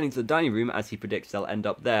 He's heading to the dining room as he predicts they'll end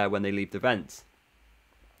up there when they leave the vents.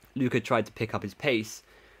 Luca tried to pick up his pace,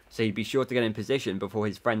 so he'd be sure to get in position before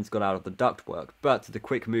his friends got out of the ductwork, but the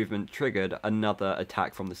quick movement triggered another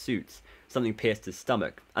attack from the suits. Something pierced his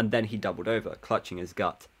stomach, and then he doubled over, clutching his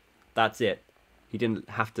gut. That's it. He didn't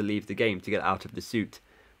have to leave the game to get out of the suit.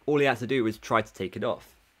 All he had to do was try to take it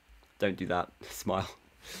off. Don't do that. Smile.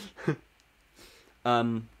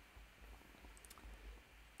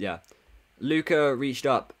 Yeah. Luca reached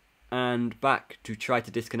up and back to try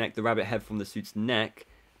to disconnect the rabbit head from the suit's neck.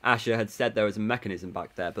 Asher had said there was a mechanism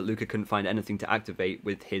back there, but Luca couldn't find anything to activate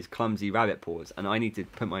with his clumsy rabbit paws. And I need to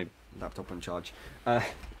put my laptop on charge.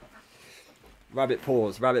 Rabbit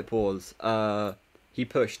paws. He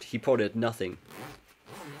pushed, he prodded, nothing.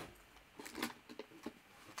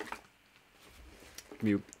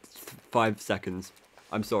 Give me 5 seconds.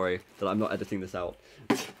 I'm sorry that I'm not editing this out.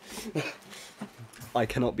 I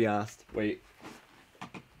cannot be asked. Wait.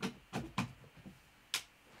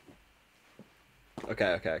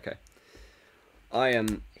 Okay. I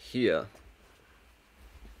am here.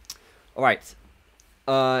 Alright.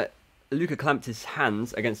 Luca clamped his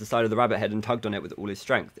hands against the side of the rabbit head and tugged on it with all his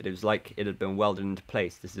strength. It was like it had been welded into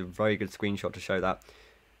place. This is a very good screenshot to show that.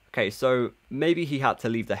 Okay, so maybe he had to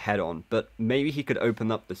leave the head on, but maybe he could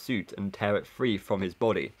open up the suit and tear it free from his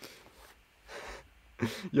body.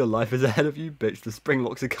 Your life is ahead of you, bitch. The spring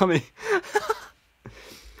locks are coming.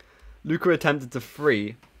 Luca attempted to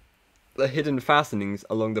free the hidden fastenings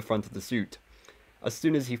along the front of the suit. As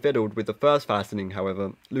soon as he fiddled with the first fastening,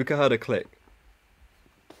 however, Luca heard a click.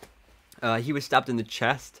 He was stabbed in the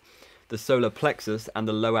chest, the solar plexus, and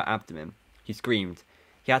the lower abdomen. He screamed.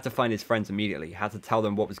 He had to find his friends immediately. He had to tell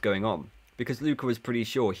them what was going on, because Luca was pretty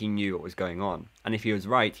sure he knew what was going on. And if he was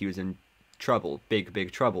right, he was in trouble.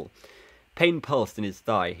 Big trouble. Pain pulsed in his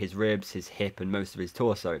thigh, his ribs, his hip, and most of his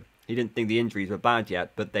torso. He didn't think the injuries were bad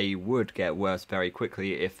yet, but they would get worse very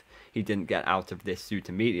quickly if he didn't get out of this suit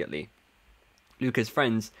immediately. Luca's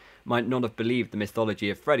friends might not have believed the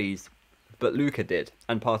mythology of Freddy's, but Luca did,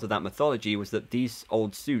 and part of that mythology was that these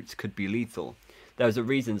old suits could be lethal. There was a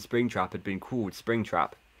reason Springtrap had been called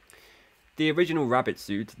Springtrap. The original rabbit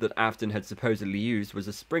suit that Afton had supposedly used was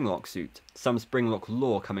a Springlock suit. Some Springlock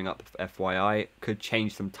lore coming up, FYI, could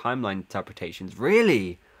change some timeline interpretations.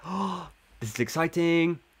 Really? Oh, this is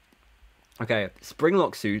exciting! Okay,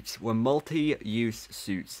 Springlock suits were multi-use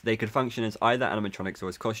suits. They could function as either animatronics or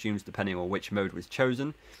as costumes, depending on which mode was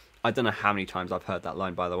chosen. I don't know how many times I've heard that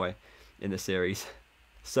line, by the way, in the series.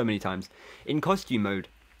 So many times. In costume mode,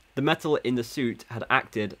 the metal in the suit had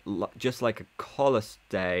acted just like a collar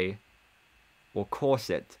stay or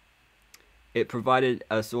corset. It provided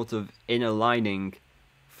a sort of inner lining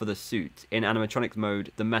for the suit. In animatronic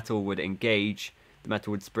mode, the metal would engage. The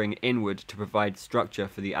metal would spring inward to provide structure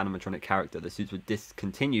for the animatronic character. The suits were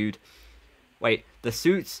discontinued. Wait, the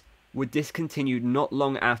suits were discontinued not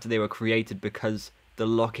long after they were created because the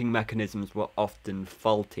locking mechanisms were often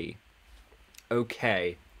faulty.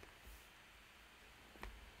 Okay.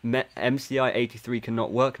 MCI 83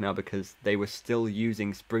 cannot work now because they were still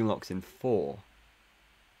using spring locks in 4.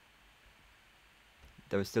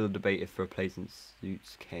 There was still a debate if replacement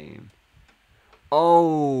suits came.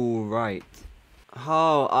 Oh, right.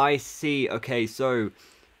 Oh, I see. Okay, so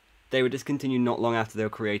they were discontinued not long after they were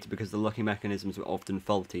created because the locking mechanisms were often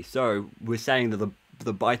faulty. So we're saying that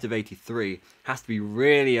the bite of 83 has to be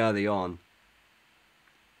really early on.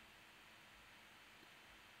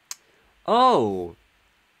 Oh,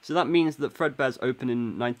 so that means that Fredbear's opened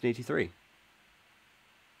in 1983,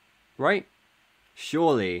 right?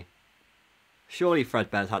 Surely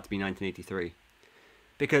Fredbear's had to be 1983,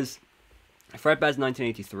 because Fredbear's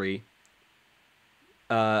 1983.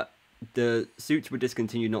 The suits were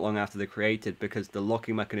discontinued not long after they were created because the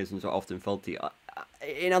locking mechanisms are often faulty.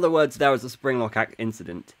 In other words, there was a springlock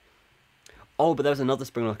incident. Oh, but there was another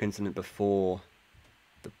springlock incident before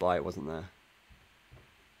the bite, wasn't there?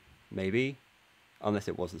 Maybe? Unless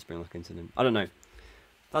it was the springlock incident. I don't know.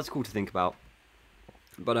 That's cool to think about.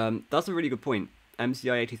 But that's a really good point.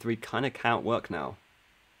 MCI 83 kind of can't work now,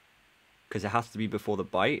 because it has to be before the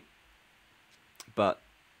bite. But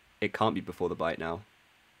it can't be before the bite now.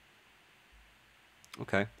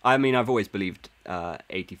 Okay. I mean, I've always believed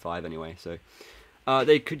 85 anyway, so...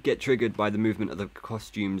 they could get triggered by the movement of the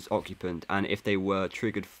costume's occupant, and if they were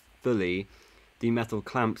triggered fully, the metal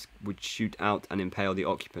clamps would shoot out and impale the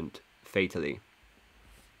occupant fatally.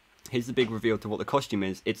 Here's the big reveal to what the costume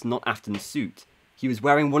is. It's not Afton's suit. He was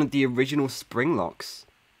wearing one of the original spring locks.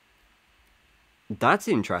 That's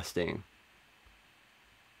interesting.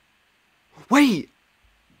 Wait!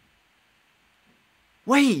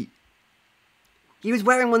 Wait! He was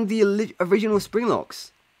wearing one of the original spring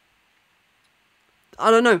locks.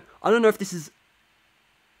 I don't know. I don't know if this is,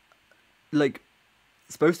 like,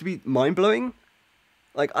 supposed to be mind-blowing.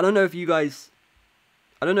 Like, I don't know if you guys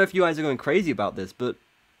are going crazy about this, but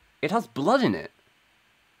it has blood in it.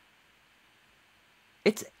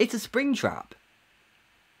 It's a spring trap.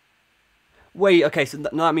 Wait, okay, so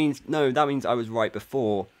that means I was right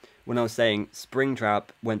before when I was saying Springtrap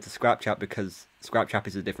went to Scraptrap because Scraptrap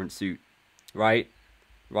is a different suit. Right?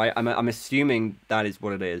 Right? I'm assuming that is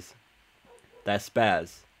what it is. They're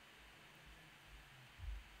spares.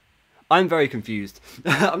 I'm very confused.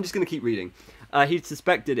 I'm just going to keep reading. He'd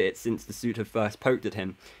suspected it since the suit had first poked at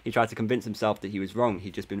him. He tried to convince himself that he was wrong.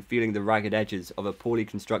 He'd just been feeling the ragged edges of a poorly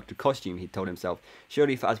constructed costume, he'd told himself.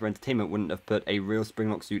 Surely Fazbear Entertainment wouldn't have put a real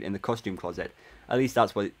Springlock suit in the costume closet. At least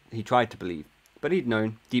that's what he tried to believe. But he'd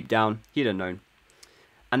known. Deep down, he'd have known.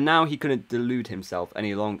 And now he couldn't delude himself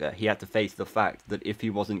any longer. He had to face the fact that if he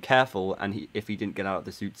wasn't careful, and if he didn't get out of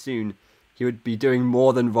the suit soon, he would be doing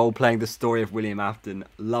more than role-playing the story of William Afton.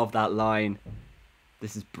 Love that line.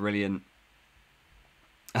 This is brilliant.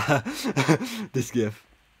 This gif.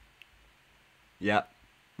 Yeah,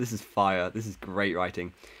 this is fire. This is great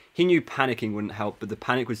writing. He knew panicking wouldn't help, but the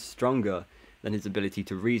panic was stronger than his ability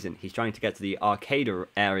to reason. He's trying to get to the arcade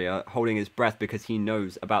area, holding his breath because he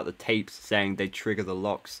knows about the tapes saying they trigger the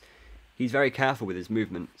locks. He's very careful with his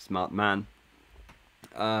movement. Smart man.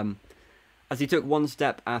 As he took one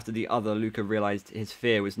step after the other, Luca realized his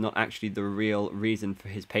fear was not actually the real reason for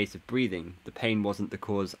his pace of breathing. The pain wasn't the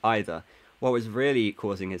cause either. What was really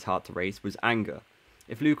causing his heart to race was anger.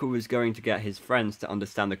 If Luca was going to get his friends to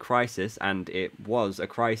understand the crisis, and it was a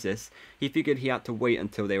crisis, he figured he had to wait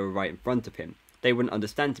until they were right in front of him. They wouldn't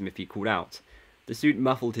understand him if he called out. The suit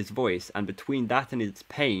muffled his voice, and between that and his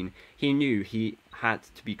pain, he knew he had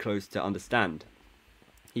to be close to understand.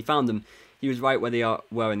 He found them. He was right where they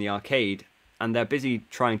were in the arcade, and they're busy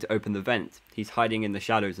trying to open the vent. He's hiding in the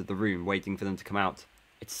shadows of the room, waiting for them to come out.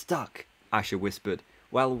 "It's stuck," Asher whispered.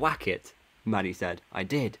 "Well, whack it," Maddie said. "I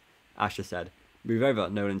did," Asher said. "Move over,"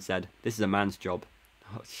 Nolan said. "This is a man's job."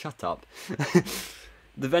 Oh, shut up.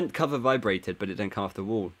 The vent cover vibrated, but it didn't come off the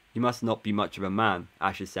wall. "You must not be much of a man,"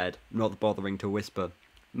 Asher said, not bothering to whisper.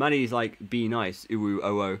 Maddie's like, "Be nice,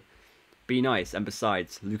 oo. Be nice, and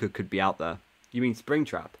besides, Luca could be out there." "You mean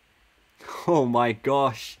Springtrap?" Oh my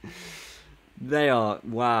gosh. They are,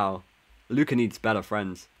 wow. Luca needs better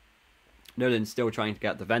friends. Nolan's still trying to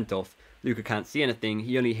get the vent off. Luca can't see anything,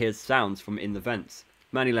 he only hears sounds from in the vents.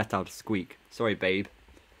 Manny let out a squeak. "Sorry, babe."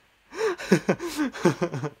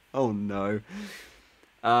 Oh no.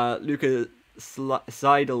 Luca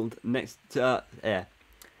sidled next to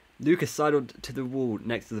Luca sidled to the wall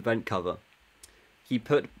next to the vent cover. He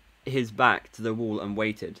put his back to the wall and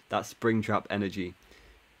waited. That Springtrap energy.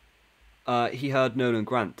 He heard Nolan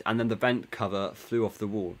grunt, and then the vent cover flew off the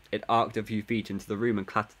wall. It arced a few feet into the room and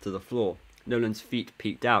clattered to the floor. Nolan's feet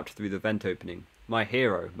peeked out through the vent opening. "My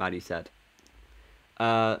hero," Maddie said.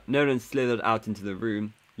 Nolan slithered out into the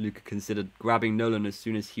room. Luca considered grabbing Nolan as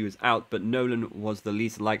soon as he was out, but Nolan was the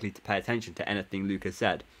least likely to pay attention to anything Luca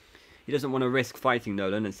said. He doesn't want to risk fighting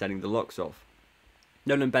Nolan and setting the locks off.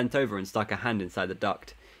 Nolan bent over and stuck a hand inside the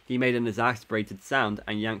duct. He made an exasperated sound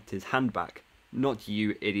and yanked his hand back. "Not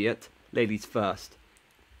you, idiot. Ladies first."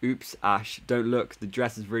 "Oops, Ash, don't look, the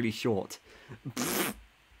dress is really short."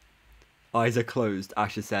 "Eyes are closed,"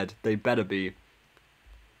 Asher said. "They better be."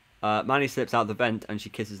 Manny slips out the vent and she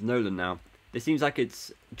kisses Nolan now. This seems like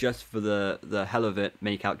it's just for the hell of it,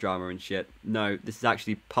 make-out drama and shit. No, this is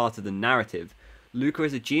actually part of the narrative. Luca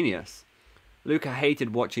is a genius. Luca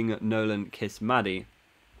hated watching Nolan kiss Maddie,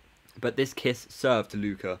 but this kiss served to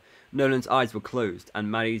Luca. Nolan's eyes were closed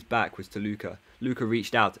and Maddie's back was to Luca. Luca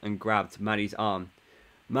reached out and grabbed Maddie's arm.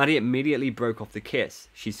 Maddie immediately broke off the kiss.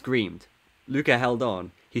 She screamed. Luca held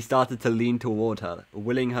on. He started to lean toward her,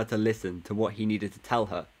 willing her to listen to what he needed to tell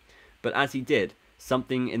her. But as he did,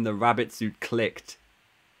 something in the rabbit suit clicked.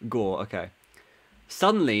 Gore, okay.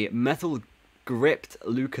 Suddenly, metal gripped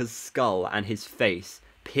Luca's skull and his face,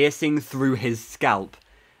 piercing through his scalp,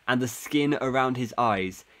 and the skin around his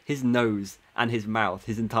eyes, his nose, and his mouth.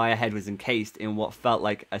 His entire head was encased in what felt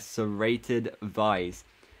like a serrated vise.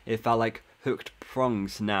 It felt like hooked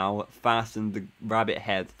prongs now fastened the rabbit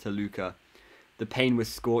head to Luca. The pain was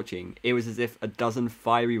scorching. It was as if a dozen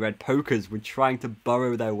fiery red pokers were trying to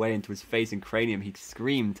burrow their way into his face and cranium. He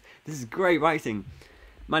screamed. This is great writing.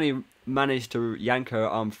 Manny managed to yank her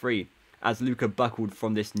arm free as Luca buckled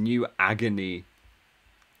from this new agony.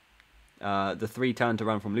 The three turned to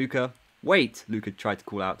run from Luca. "Wait!" Luca tried to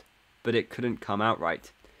call out, but it couldn't come out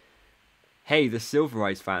right. "Hey, the Silver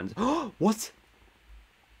Eyes fans." What?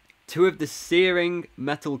 Two of the searing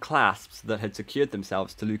metal clasps that had secured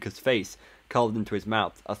themselves to Luca's face curled into his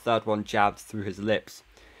mouth. A third one jabbed through his lips.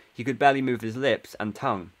 He could barely move his lips and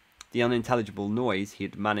tongue. The unintelligible noise he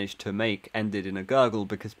had managed to make ended in a gurgle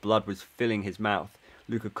because blood was filling his mouth.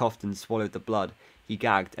 Luca coughed and swallowed the blood. He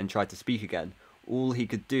gagged and tried to speak again. All he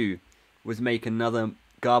could do was make another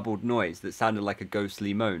garbled noise that sounded like a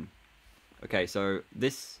ghostly moan. Okay, so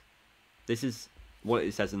this is what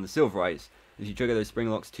it says in the Silver Eyes. If you trigger those spring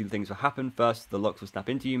locks, two things will happen. First, the locks will snap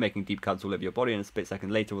into you, making deep cuts all over your body, and a split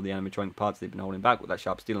second later, all the animatronic parts they've been holding back with that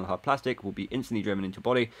sharp steel and hard plastic will be instantly driven into your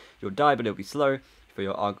body. You'll die, but it'll be slow. For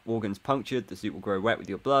your organs punctured, the suit will grow wet with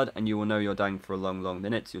your blood, and you will know you're dying for a long, long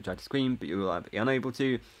minutes. You'll try to scream, but you will be unable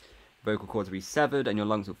to. Vocal cords will be severed, and your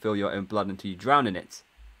lungs will fill your own blood until you drown in it.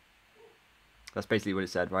 That's basically what it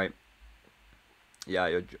said, right?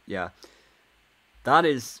 Yeah, yeah. That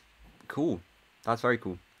is cool. That's very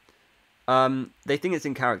cool. They think it's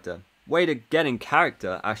in character. Way to get in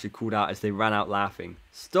character, Asher called out as they ran out laughing.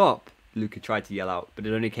 Stop! Luca tried to yell out, but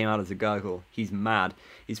it only came out as a gurgle. He's mad.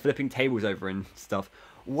 He's flipping tables over and stuff.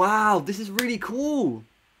 Wow, this is really cool!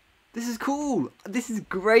 This is cool! This is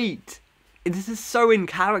great! This is so in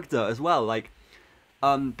character as well, like,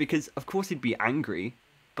 because of course he'd be angry,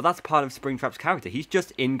 but that's part of Springtrap's character. He's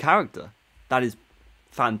just in character. That is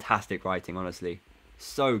fantastic writing, honestly.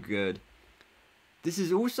 So good. This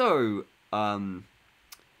is also,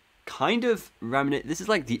 kind of this is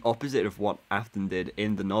like the opposite of what Afton did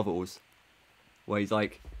in the novels, where he's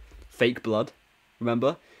like fake blood.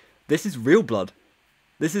 Remember, this is real blood.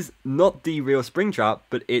 This is not the real Springtrap,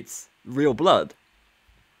 but it's real blood,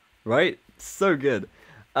 right? So good.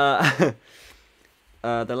 The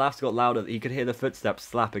laughs got louder. He could hear the footsteps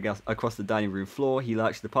slap across the dining room floor. He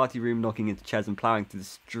lurched the party room, knocking into chairs and plowing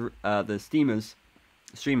through the streamers,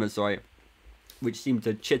 which seemed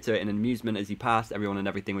to chitter in amusement as he passed. Everyone and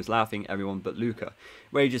everything was laughing, everyone but Luca,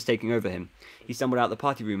 rage just taking over him. He stumbled out the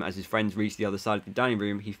party room as his friends reached the other side of the dining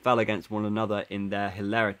room. He fell against one another in their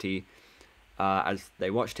hilarity as they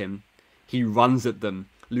watched him. He runs at them.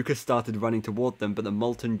 Luca started running toward them, but the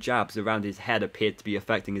molten jabs around his head appeared to be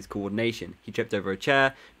affecting his coordination. He tripped over a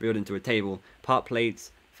chair, reeled into a table. Part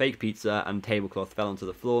plates, fake pizza, and tablecloth fell onto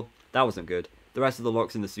the floor. That wasn't good. The rest of the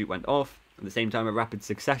locks in the suit went off. At the same time, a rapid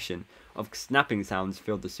succession of snapping sounds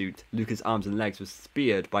filled the suit. Luca's arms and legs were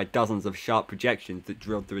speared by dozens of sharp projections that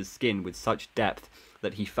drilled through his skin with such depth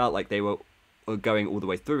that he felt like they were going all the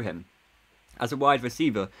way through him. As a wide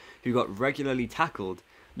receiver who got regularly tackled,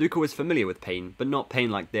 Luca was familiar with pain, but not pain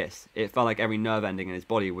like this. It felt like every nerve ending in his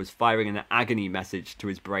body was firing an agony message to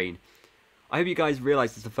his brain. I hope you guys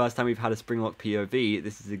realise this is the first time we've had a Springlock POV.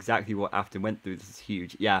 This is exactly what Afton went through. This is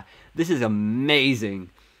huge. Yeah, this is amazing.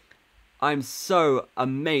 I'm so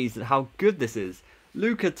amazed at how good this is.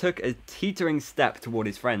 Luca took a teetering step toward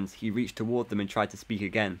his friends. He reached toward them and tried to speak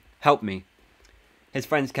again. Help me. His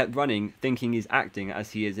friends kept running, thinking he's acting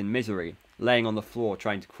as he is in misery, laying on the floor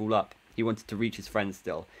trying to cool up. He wanted to reach his friends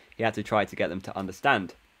still. He had to try to get them to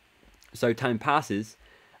understand. So time passes,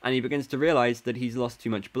 and he begins to realise that he's lost too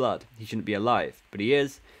much blood. He shouldn't be alive, but he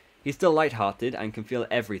is. He's still light-hearted and can feel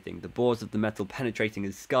everything, the bores of the metal penetrating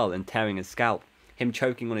his skull and tearing his scalp. Him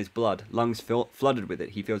choking on his blood, lungs flooded with it.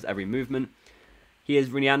 He feels every movement. He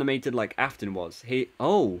is reanimated like Afton was.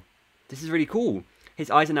 Oh, this is really cool.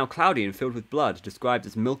 His eyes are now cloudy and filled with blood, described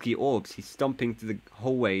as milky orbs. He's stomping through the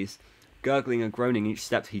hallways, gurgling and groaning each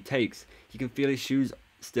step he takes. He can feel his shoes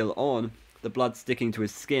still on, the blood sticking to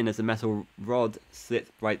his skin as a metal rod slit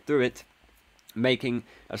right through it, making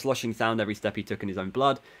a sloshing sound every step he took in his own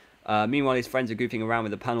blood. Meanwhile, his friends are goofing around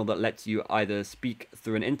with a panel that lets you either speak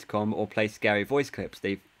through an intercom or play scary voice clips.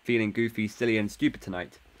 They're feeling goofy, silly, and stupid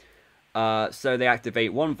tonight. So they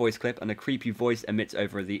activate one voice clip, and a creepy voice emits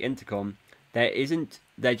over the intercom.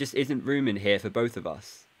 There just isn't room in here for both of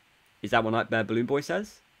us. Is that what Nightmare Balloon Boy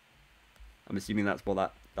says? I'm assuming that's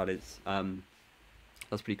what that is.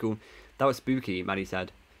 That's pretty cool. That was spooky, Maddie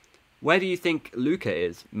said. Where do you think Luca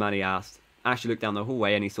is? Maddie asked. Asher looked down the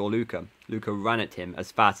hallway and he saw Luca. Luca ran at him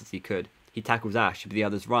as fast as he could. He tackles Ash, but the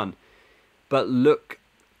others run. But look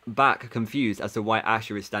back confused as to why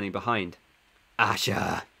Asher is standing behind.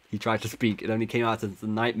 Asher! He tried to speak. It only came out as a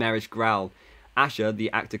nightmarish growl. Asher,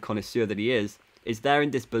 the actor connoisseur that he is there in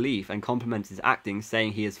disbelief and compliments his acting,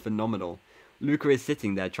 saying he is phenomenal. Luca is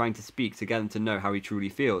sitting there trying to speak to get him to know how he truly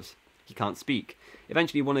feels. He can't speak.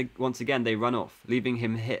 Eventually, once again, they run off, leaving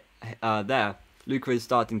him there. Luca is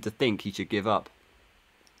starting to think he should give up.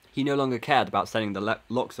 He no longer cared about setting the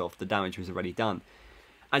locks off, the damage was already done.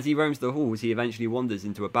 As he roams the halls, he eventually wanders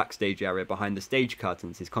into a backstage area behind the stage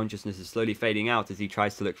curtains. His consciousness is slowly fading out as he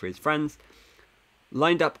tries to look for his friends.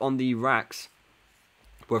 Lined up on the racks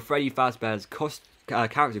were Freddy Fazbear's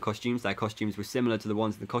character costumes. Their costumes were similar to the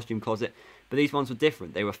ones in the costume closet, but these ones were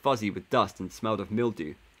different. They were fuzzy with dust and smelled of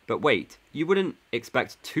mildew. But wait, you wouldn't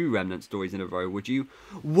expect 2 Remnant stories in a row, would you?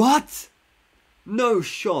 What? No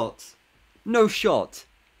shot. No shot.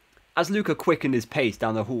 As Luca quickened his pace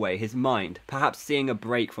down the hallway, his mind, perhaps seeing a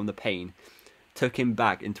break from the pain, took him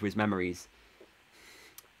back into his memories.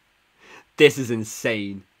 This is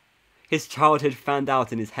insane. His childhood fanned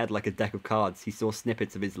out in his head like a deck of cards. He saw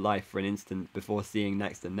snippets of his life for an instant before seeing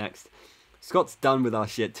next and next. Scott's done with our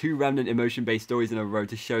shit. 2 Remnant emotion-based stories in a row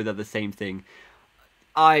to show they're the same thing.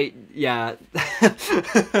 Yeah.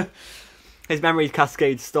 His memories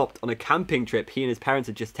cascade stopped on a camping trip he and his parents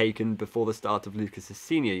had just taken before the start of Lucas's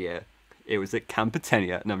senior year. It was at Camp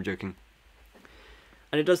Britannia. No, I'm joking.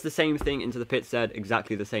 And it does the same thing Into the Pit said,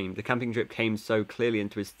 exactly the same. The camping trip came so clearly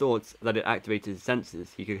into his thoughts that it activated his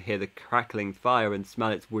senses. He could hear the crackling fire and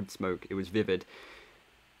smell its wood smoke. It was vivid.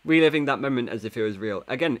 Reliving that moment as if it was real.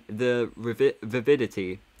 Again, the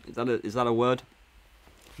vividity, is that a word?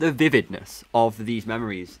 The vividness of these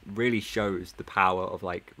memories really shows the power of,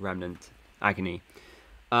 like, remnant agony.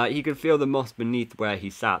 He could feel the moss beneath where he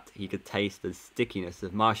sat. He could taste the stickiness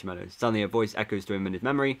of marshmallows. Suddenly a voice echoes to him in his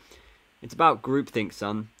memory. "It's about groupthink,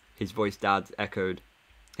 son." His dad's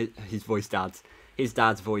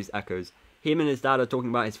voice echoes. Him and his dad are talking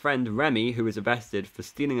about his friend Remy, who was arrested for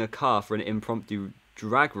stealing a car for an impromptu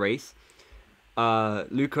drag race.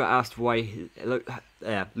 Luca asked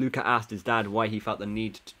his dad why he felt the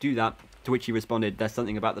need to do that, to which he responded, "There's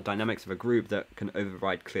something about the dynamics of a group that can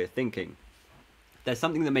override clear thinking. There's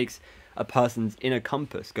something that makes a person's inner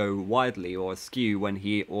compass go wildly or askew when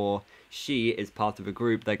he or she is part of a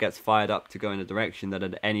group that gets fired up to go in a direction that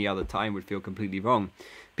at any other time would feel completely wrong.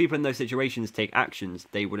 People in those situations take actions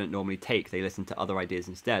they wouldn't normally take. They listen to other ideas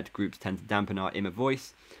instead. Groups tend to dampen our inner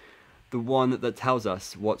voice, the one that tells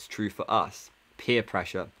us what's true for us. Peer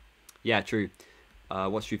pressure." Yeah, true.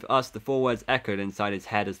 What's true for us? The four words echoed inside his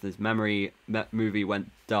head as this movie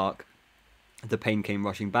went dark. The pain came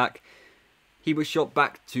rushing back. He was shot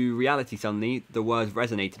back to reality suddenly. The words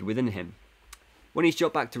resonated within him. When he's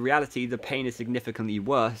shot back to reality, the pain is significantly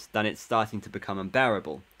worse than it's starting to become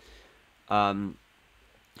unbearable.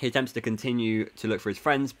 He attempts to continue to look for his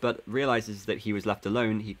friends, but realizes that he was left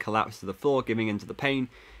alone. He collapsed to the floor, giving in to the pain.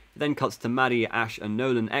 It then cuts to Maddie, Ash, and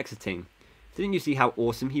Nolan exiting. "Didn't you see how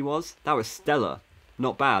awesome he was? That was stellar."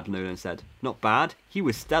 "Not bad," Nolan said. "Not bad? He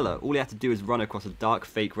was stellar. All he had to do was run across a dark,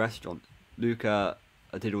 fake restaurant. Luca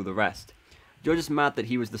did all the rest. You're just mad that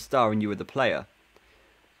he was the star and you were the player."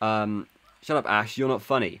 "Shut up, Ash. You're not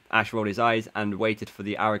funny." Ash rolled his eyes and waited for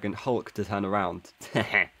the arrogant Hulk to turn around.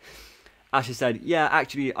 Ash said, "Yeah,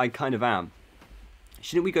 actually, I kind of am.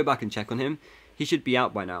 Shouldn't we go back and check on him? He should be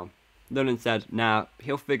out by now." Nolan said, "Nah,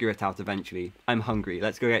 he'll figure it out eventually. I'm hungry.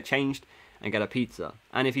 Let's go get changed and get a pizza.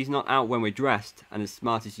 And if he's not out when we're dressed, and as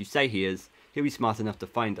smart as you say he is, he'll be smart enough to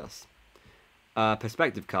find us."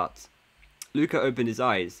 Perspective cut. Luca opened his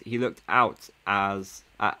eyes. He looked out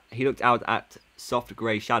at soft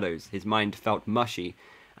grey shadows. His mind felt mushy,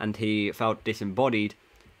 and he felt disembodied,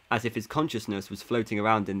 as if his consciousness was floating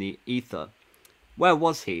around in the ether. Where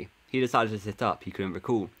was he? He decided to sit up. He couldn't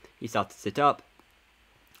recall. He started to sit up.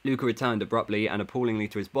 Luca returned abruptly and appallingly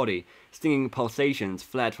to his body. Stinging pulsations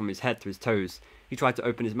flared from his head to his toes. He tried to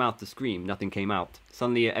open his mouth to scream. Nothing came out.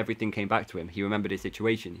 Suddenly everything came back to him. He remembered his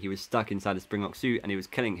situation. He was stuck inside a springlock suit, and it was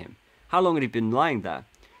killing him. How long had he been lying there?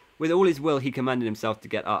 With all his will, he commanded himself to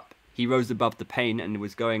get up. He rose above the pain and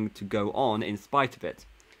was going to go on in spite of it.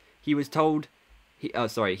 He told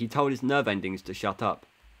his nerve endings to shut up.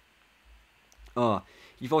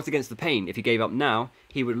 He fought against the pain. If he gave up now,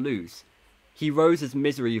 he would lose. He rose as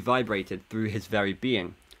misery vibrated through his very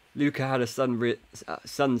being. Luca had a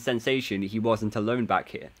sudden sensation he wasn't alone back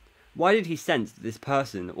here. Why did he sense that this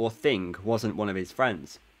person or thing wasn't one of his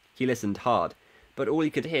friends? He listened hard, but all he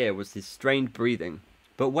could hear was his strained breathing.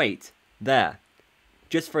 But wait, there.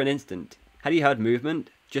 Just for an instant. Had he heard movement?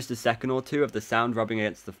 Just a second or two of the sound rubbing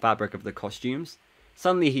against the fabric of the costumes?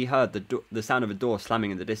 Suddenly he heard the sound of a door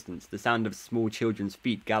slamming in the distance, the sound of small children's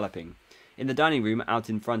feet galloping. In the dining room, out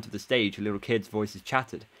in front of the stage, little kids' voices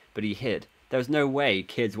chattered, but he hid. There was no way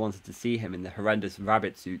kids wanted to see him in the horrendous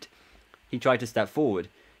rabbit suit. He tried to step forward.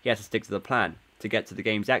 He had to stick to the plan, to get to the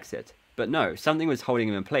game's exit. But no, something was holding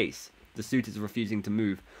him in place. The suit is refusing to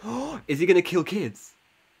move. Is he going to kill kids?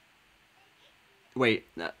 Wait,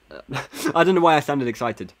 I don't know why I sounded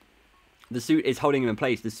excited. The suit is holding him in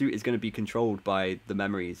place. The suit is going to be controlled by the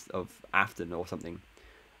memories of Afton or something.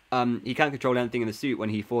 He can't control anything in the suit when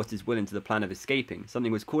he forced his will into the plan of escaping.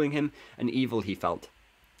 Something was calling him, an evil he felt.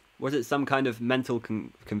 Was it some kind of mental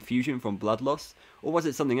confusion from blood loss? Or was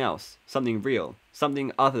it something else? Something real?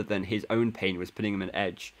 Something other than his own pain was putting him on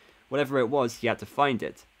edge. Whatever it was, he had to find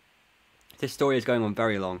it. This story is going on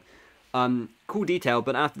very long. Cool detail,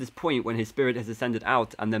 but after this point, when his spirit has ascended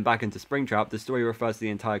out and then back into Springtrap, the story refers to the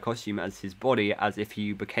entire costume as his body, as if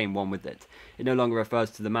he became one with it. It no longer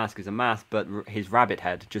refers to the mask as a mask, but his rabbit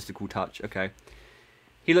head. Just a cool touch, okay.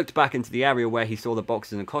 He looked back into the area where he saw the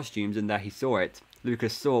boxes and costumes, and there he saw it.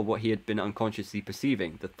 Lucas saw what he had been unconsciously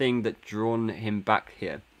perceiving, the thing that drawn him back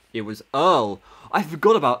here. It was Earl! I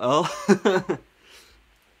forgot about Earl!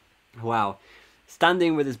 Wow.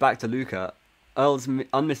 Standing with his back to Luca, Earl's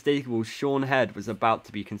unmistakable shorn head was about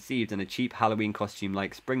to be conceived in a cheap Halloween costume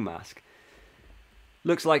like spring mask.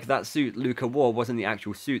 Looks like that suit Luca wore wasn't the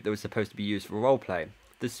actual suit that was supposed to be used for roleplay.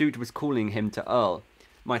 The suit was calling him to Earl.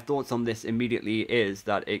 My thoughts on this immediately is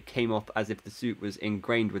that it came off as if the suit was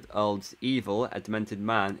ingrained with Earl's evil, a demented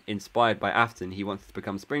man inspired by Afton. He wanted to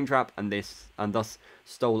become Springtrap, and thus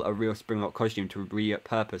stole a real Springlock costume to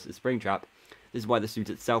repurpose as Springtrap. This is why the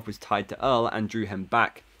suit itself was tied to Earl and drew him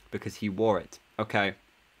back, because he wore it. Okay.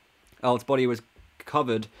 Earl's body was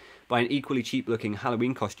covered by an equally cheap-looking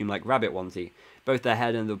Halloween costume like Rabbit onesie. Both the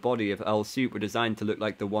head and the body of Earl's suit were designed to look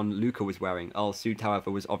like the one Luca was wearing. Earl's suit, however,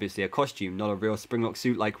 was obviously a costume, not a real Springlock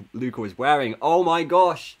suit like Luca was wearing. Oh my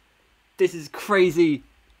gosh! This is crazy!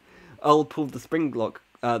 Earl pulled the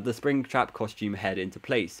Springtrap costume head into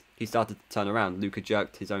place. He started to turn around. Luca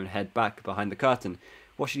jerked his own head back behind the curtain.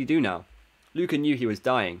 What should he do now? Luca knew he was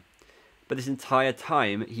dying. But this entire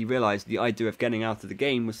time, he realized the idea of getting out of the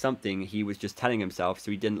game was something he was just telling himself, so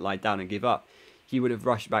he didn't lie down and give up. He would have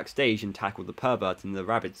rushed backstage and tackled the pervert in the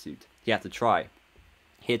rabbit suit. He had to try.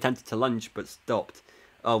 He attempted to lunge, but stopped.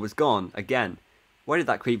 Earl was gone, again. Where did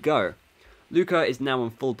that creep go? Luca is now on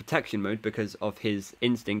full protection mode because of his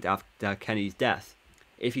instinct after Kenny's death.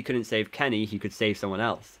 If he couldn't save Kenny, he could save someone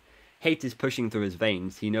else. Hate is pushing through his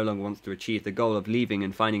veins. He no longer wants to achieve the goal of leaving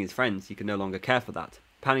and finding his friends. He can no longer care for that.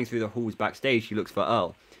 Panning through the halls backstage, he looks for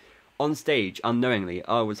Earl. On stage, unknowingly,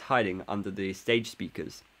 Earl was hiding under the stage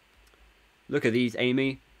speakers. Look at these,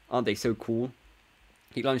 Amy. Aren't they so cool?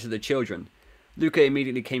 He lunged at the children. Luca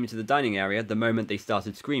immediately came into the dining area the moment they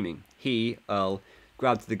started screaming. He, Earl,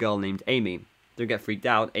 grabbed the girl named Amy. Don't get freaked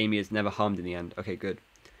out. Amy is never harmed in the end. Okay, good.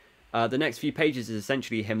 The next few pages is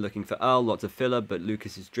essentially him looking for Earl. Lots of filler, but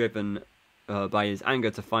Lucas is driven by his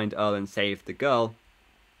anger to find Earl and save the girl,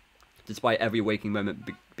 despite every waking moment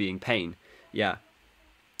being pain. Yeah.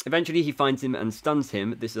 Eventually he finds him and stuns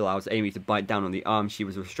him. This allows Amy to bite down on the arm she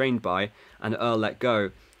was restrained by, and Earl let go.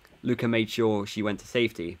 Luca made sure she went to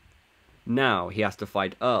safety. Now he has to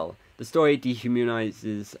fight Earl. The story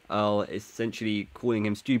dehumanizes Earl, essentially calling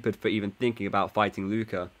him stupid for even thinking about fighting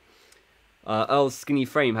Luca. Earl's skinny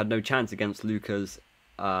frame had no chance against Luca's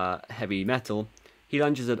heavy metal. He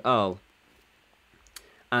lunges at Earl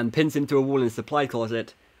and pins him to a wall in the supply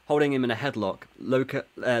closet, holding him in a headlock.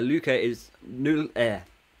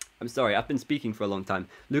 I'm sorry, I've been speaking for a long time.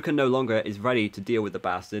 Luca no longer is ready to deal with the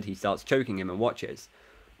bastard. He starts choking him and watches.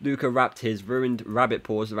 Luca wrapped his ruined rabbit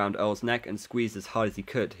paws around Earl's neck and squeezed as hard as he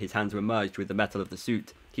could. His hands were merged with the metal of the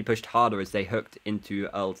suit. He pushed harder as they hooked into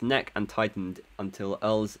Earl's neck and tightened until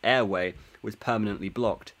Earl's airway was permanently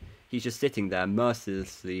blocked. He's just sitting there,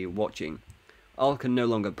 mercilessly watching. Earl can no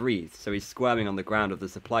longer breathe, so he's squirming on the ground of the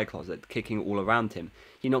supply closet, kicking all around him.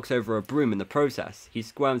 He knocks over a broom in the process. He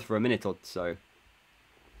squirms for a minute or so.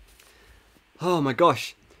 Oh my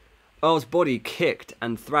gosh! Earl's body kicked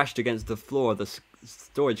and thrashed against the floor of the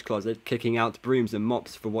storage closet, kicking out brooms and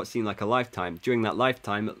mops for what seemed like a lifetime. During that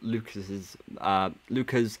lifetime, Luca's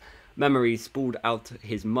memories spooled out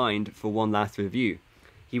his mind for one last review.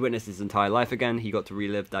 He witnessed his entire life again. He got to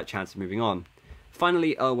relive that chance of moving on.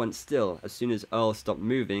 Finally, Earl went still. As soon as Earl stopped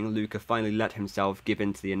moving, Luca finally let himself give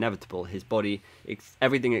in to the inevitable. His body,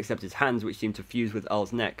 everything except his hands, which seemed to fuse with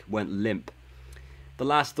Earl's neck, went limp. The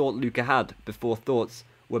last thought Luca had, before thoughts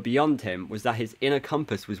were beyond him, was that his inner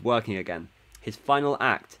compass was working again. His final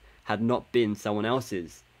act had not been someone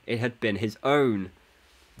else's. It had been his own.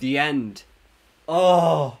 The end.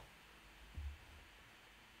 Oh!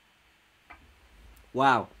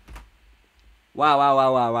 Wow. Wow, wow,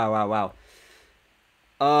 wow, wow, wow, wow, wow.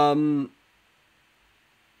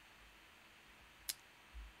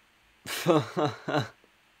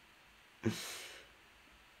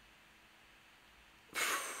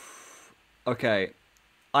 Okay,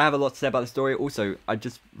 I have a lot to say about the story. Also, I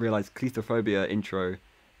just realized Somniphobia intro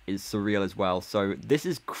is surreal as well. So this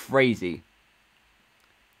is crazy.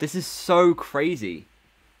 This is so crazy.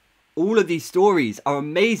 All of these stories are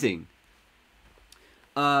amazing.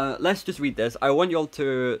 Let's just read this. I want you all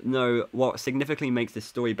to know what significantly makes this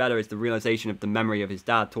story better is the realization of the memory of his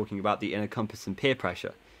dad talking about the inner compass and peer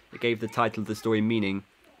pressure. It gave the title of the story meaning.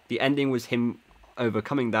 The ending was him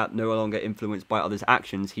overcoming that, no longer influenced by others'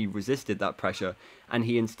 actions. He resisted that pressure, and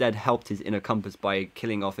he instead helped his inner compass by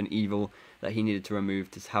killing off an evil that he needed to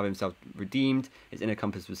remove to have himself redeemed. His inner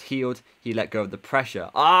compass was healed. He let go of the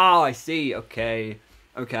pressure. Oh, I see. Okay.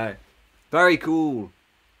 Okay. Very cool.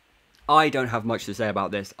 I don't have much to say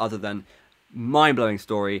about this other than mind-blowing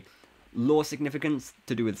story. Lore significance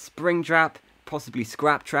to do with Springtrap, possibly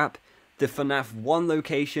Scrap Trap, the FNAF 1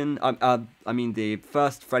 location, I mean the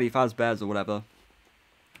first Freddy Fazbear's or whatever,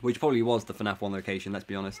 which probably was the FNAF 1 location, let's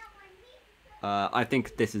be honest. I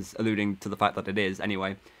think this is alluding to the fact that it is,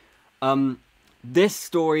 anyway. This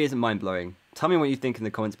story is mind-blowing. Tell me what you think in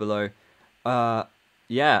the comments below.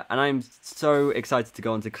 Yeah, and I'm so excited to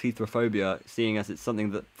go on to Cleithrophobia, seeing as it's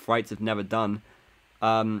something that frights have never done.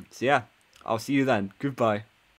 So yeah, I'll see you then. Goodbye.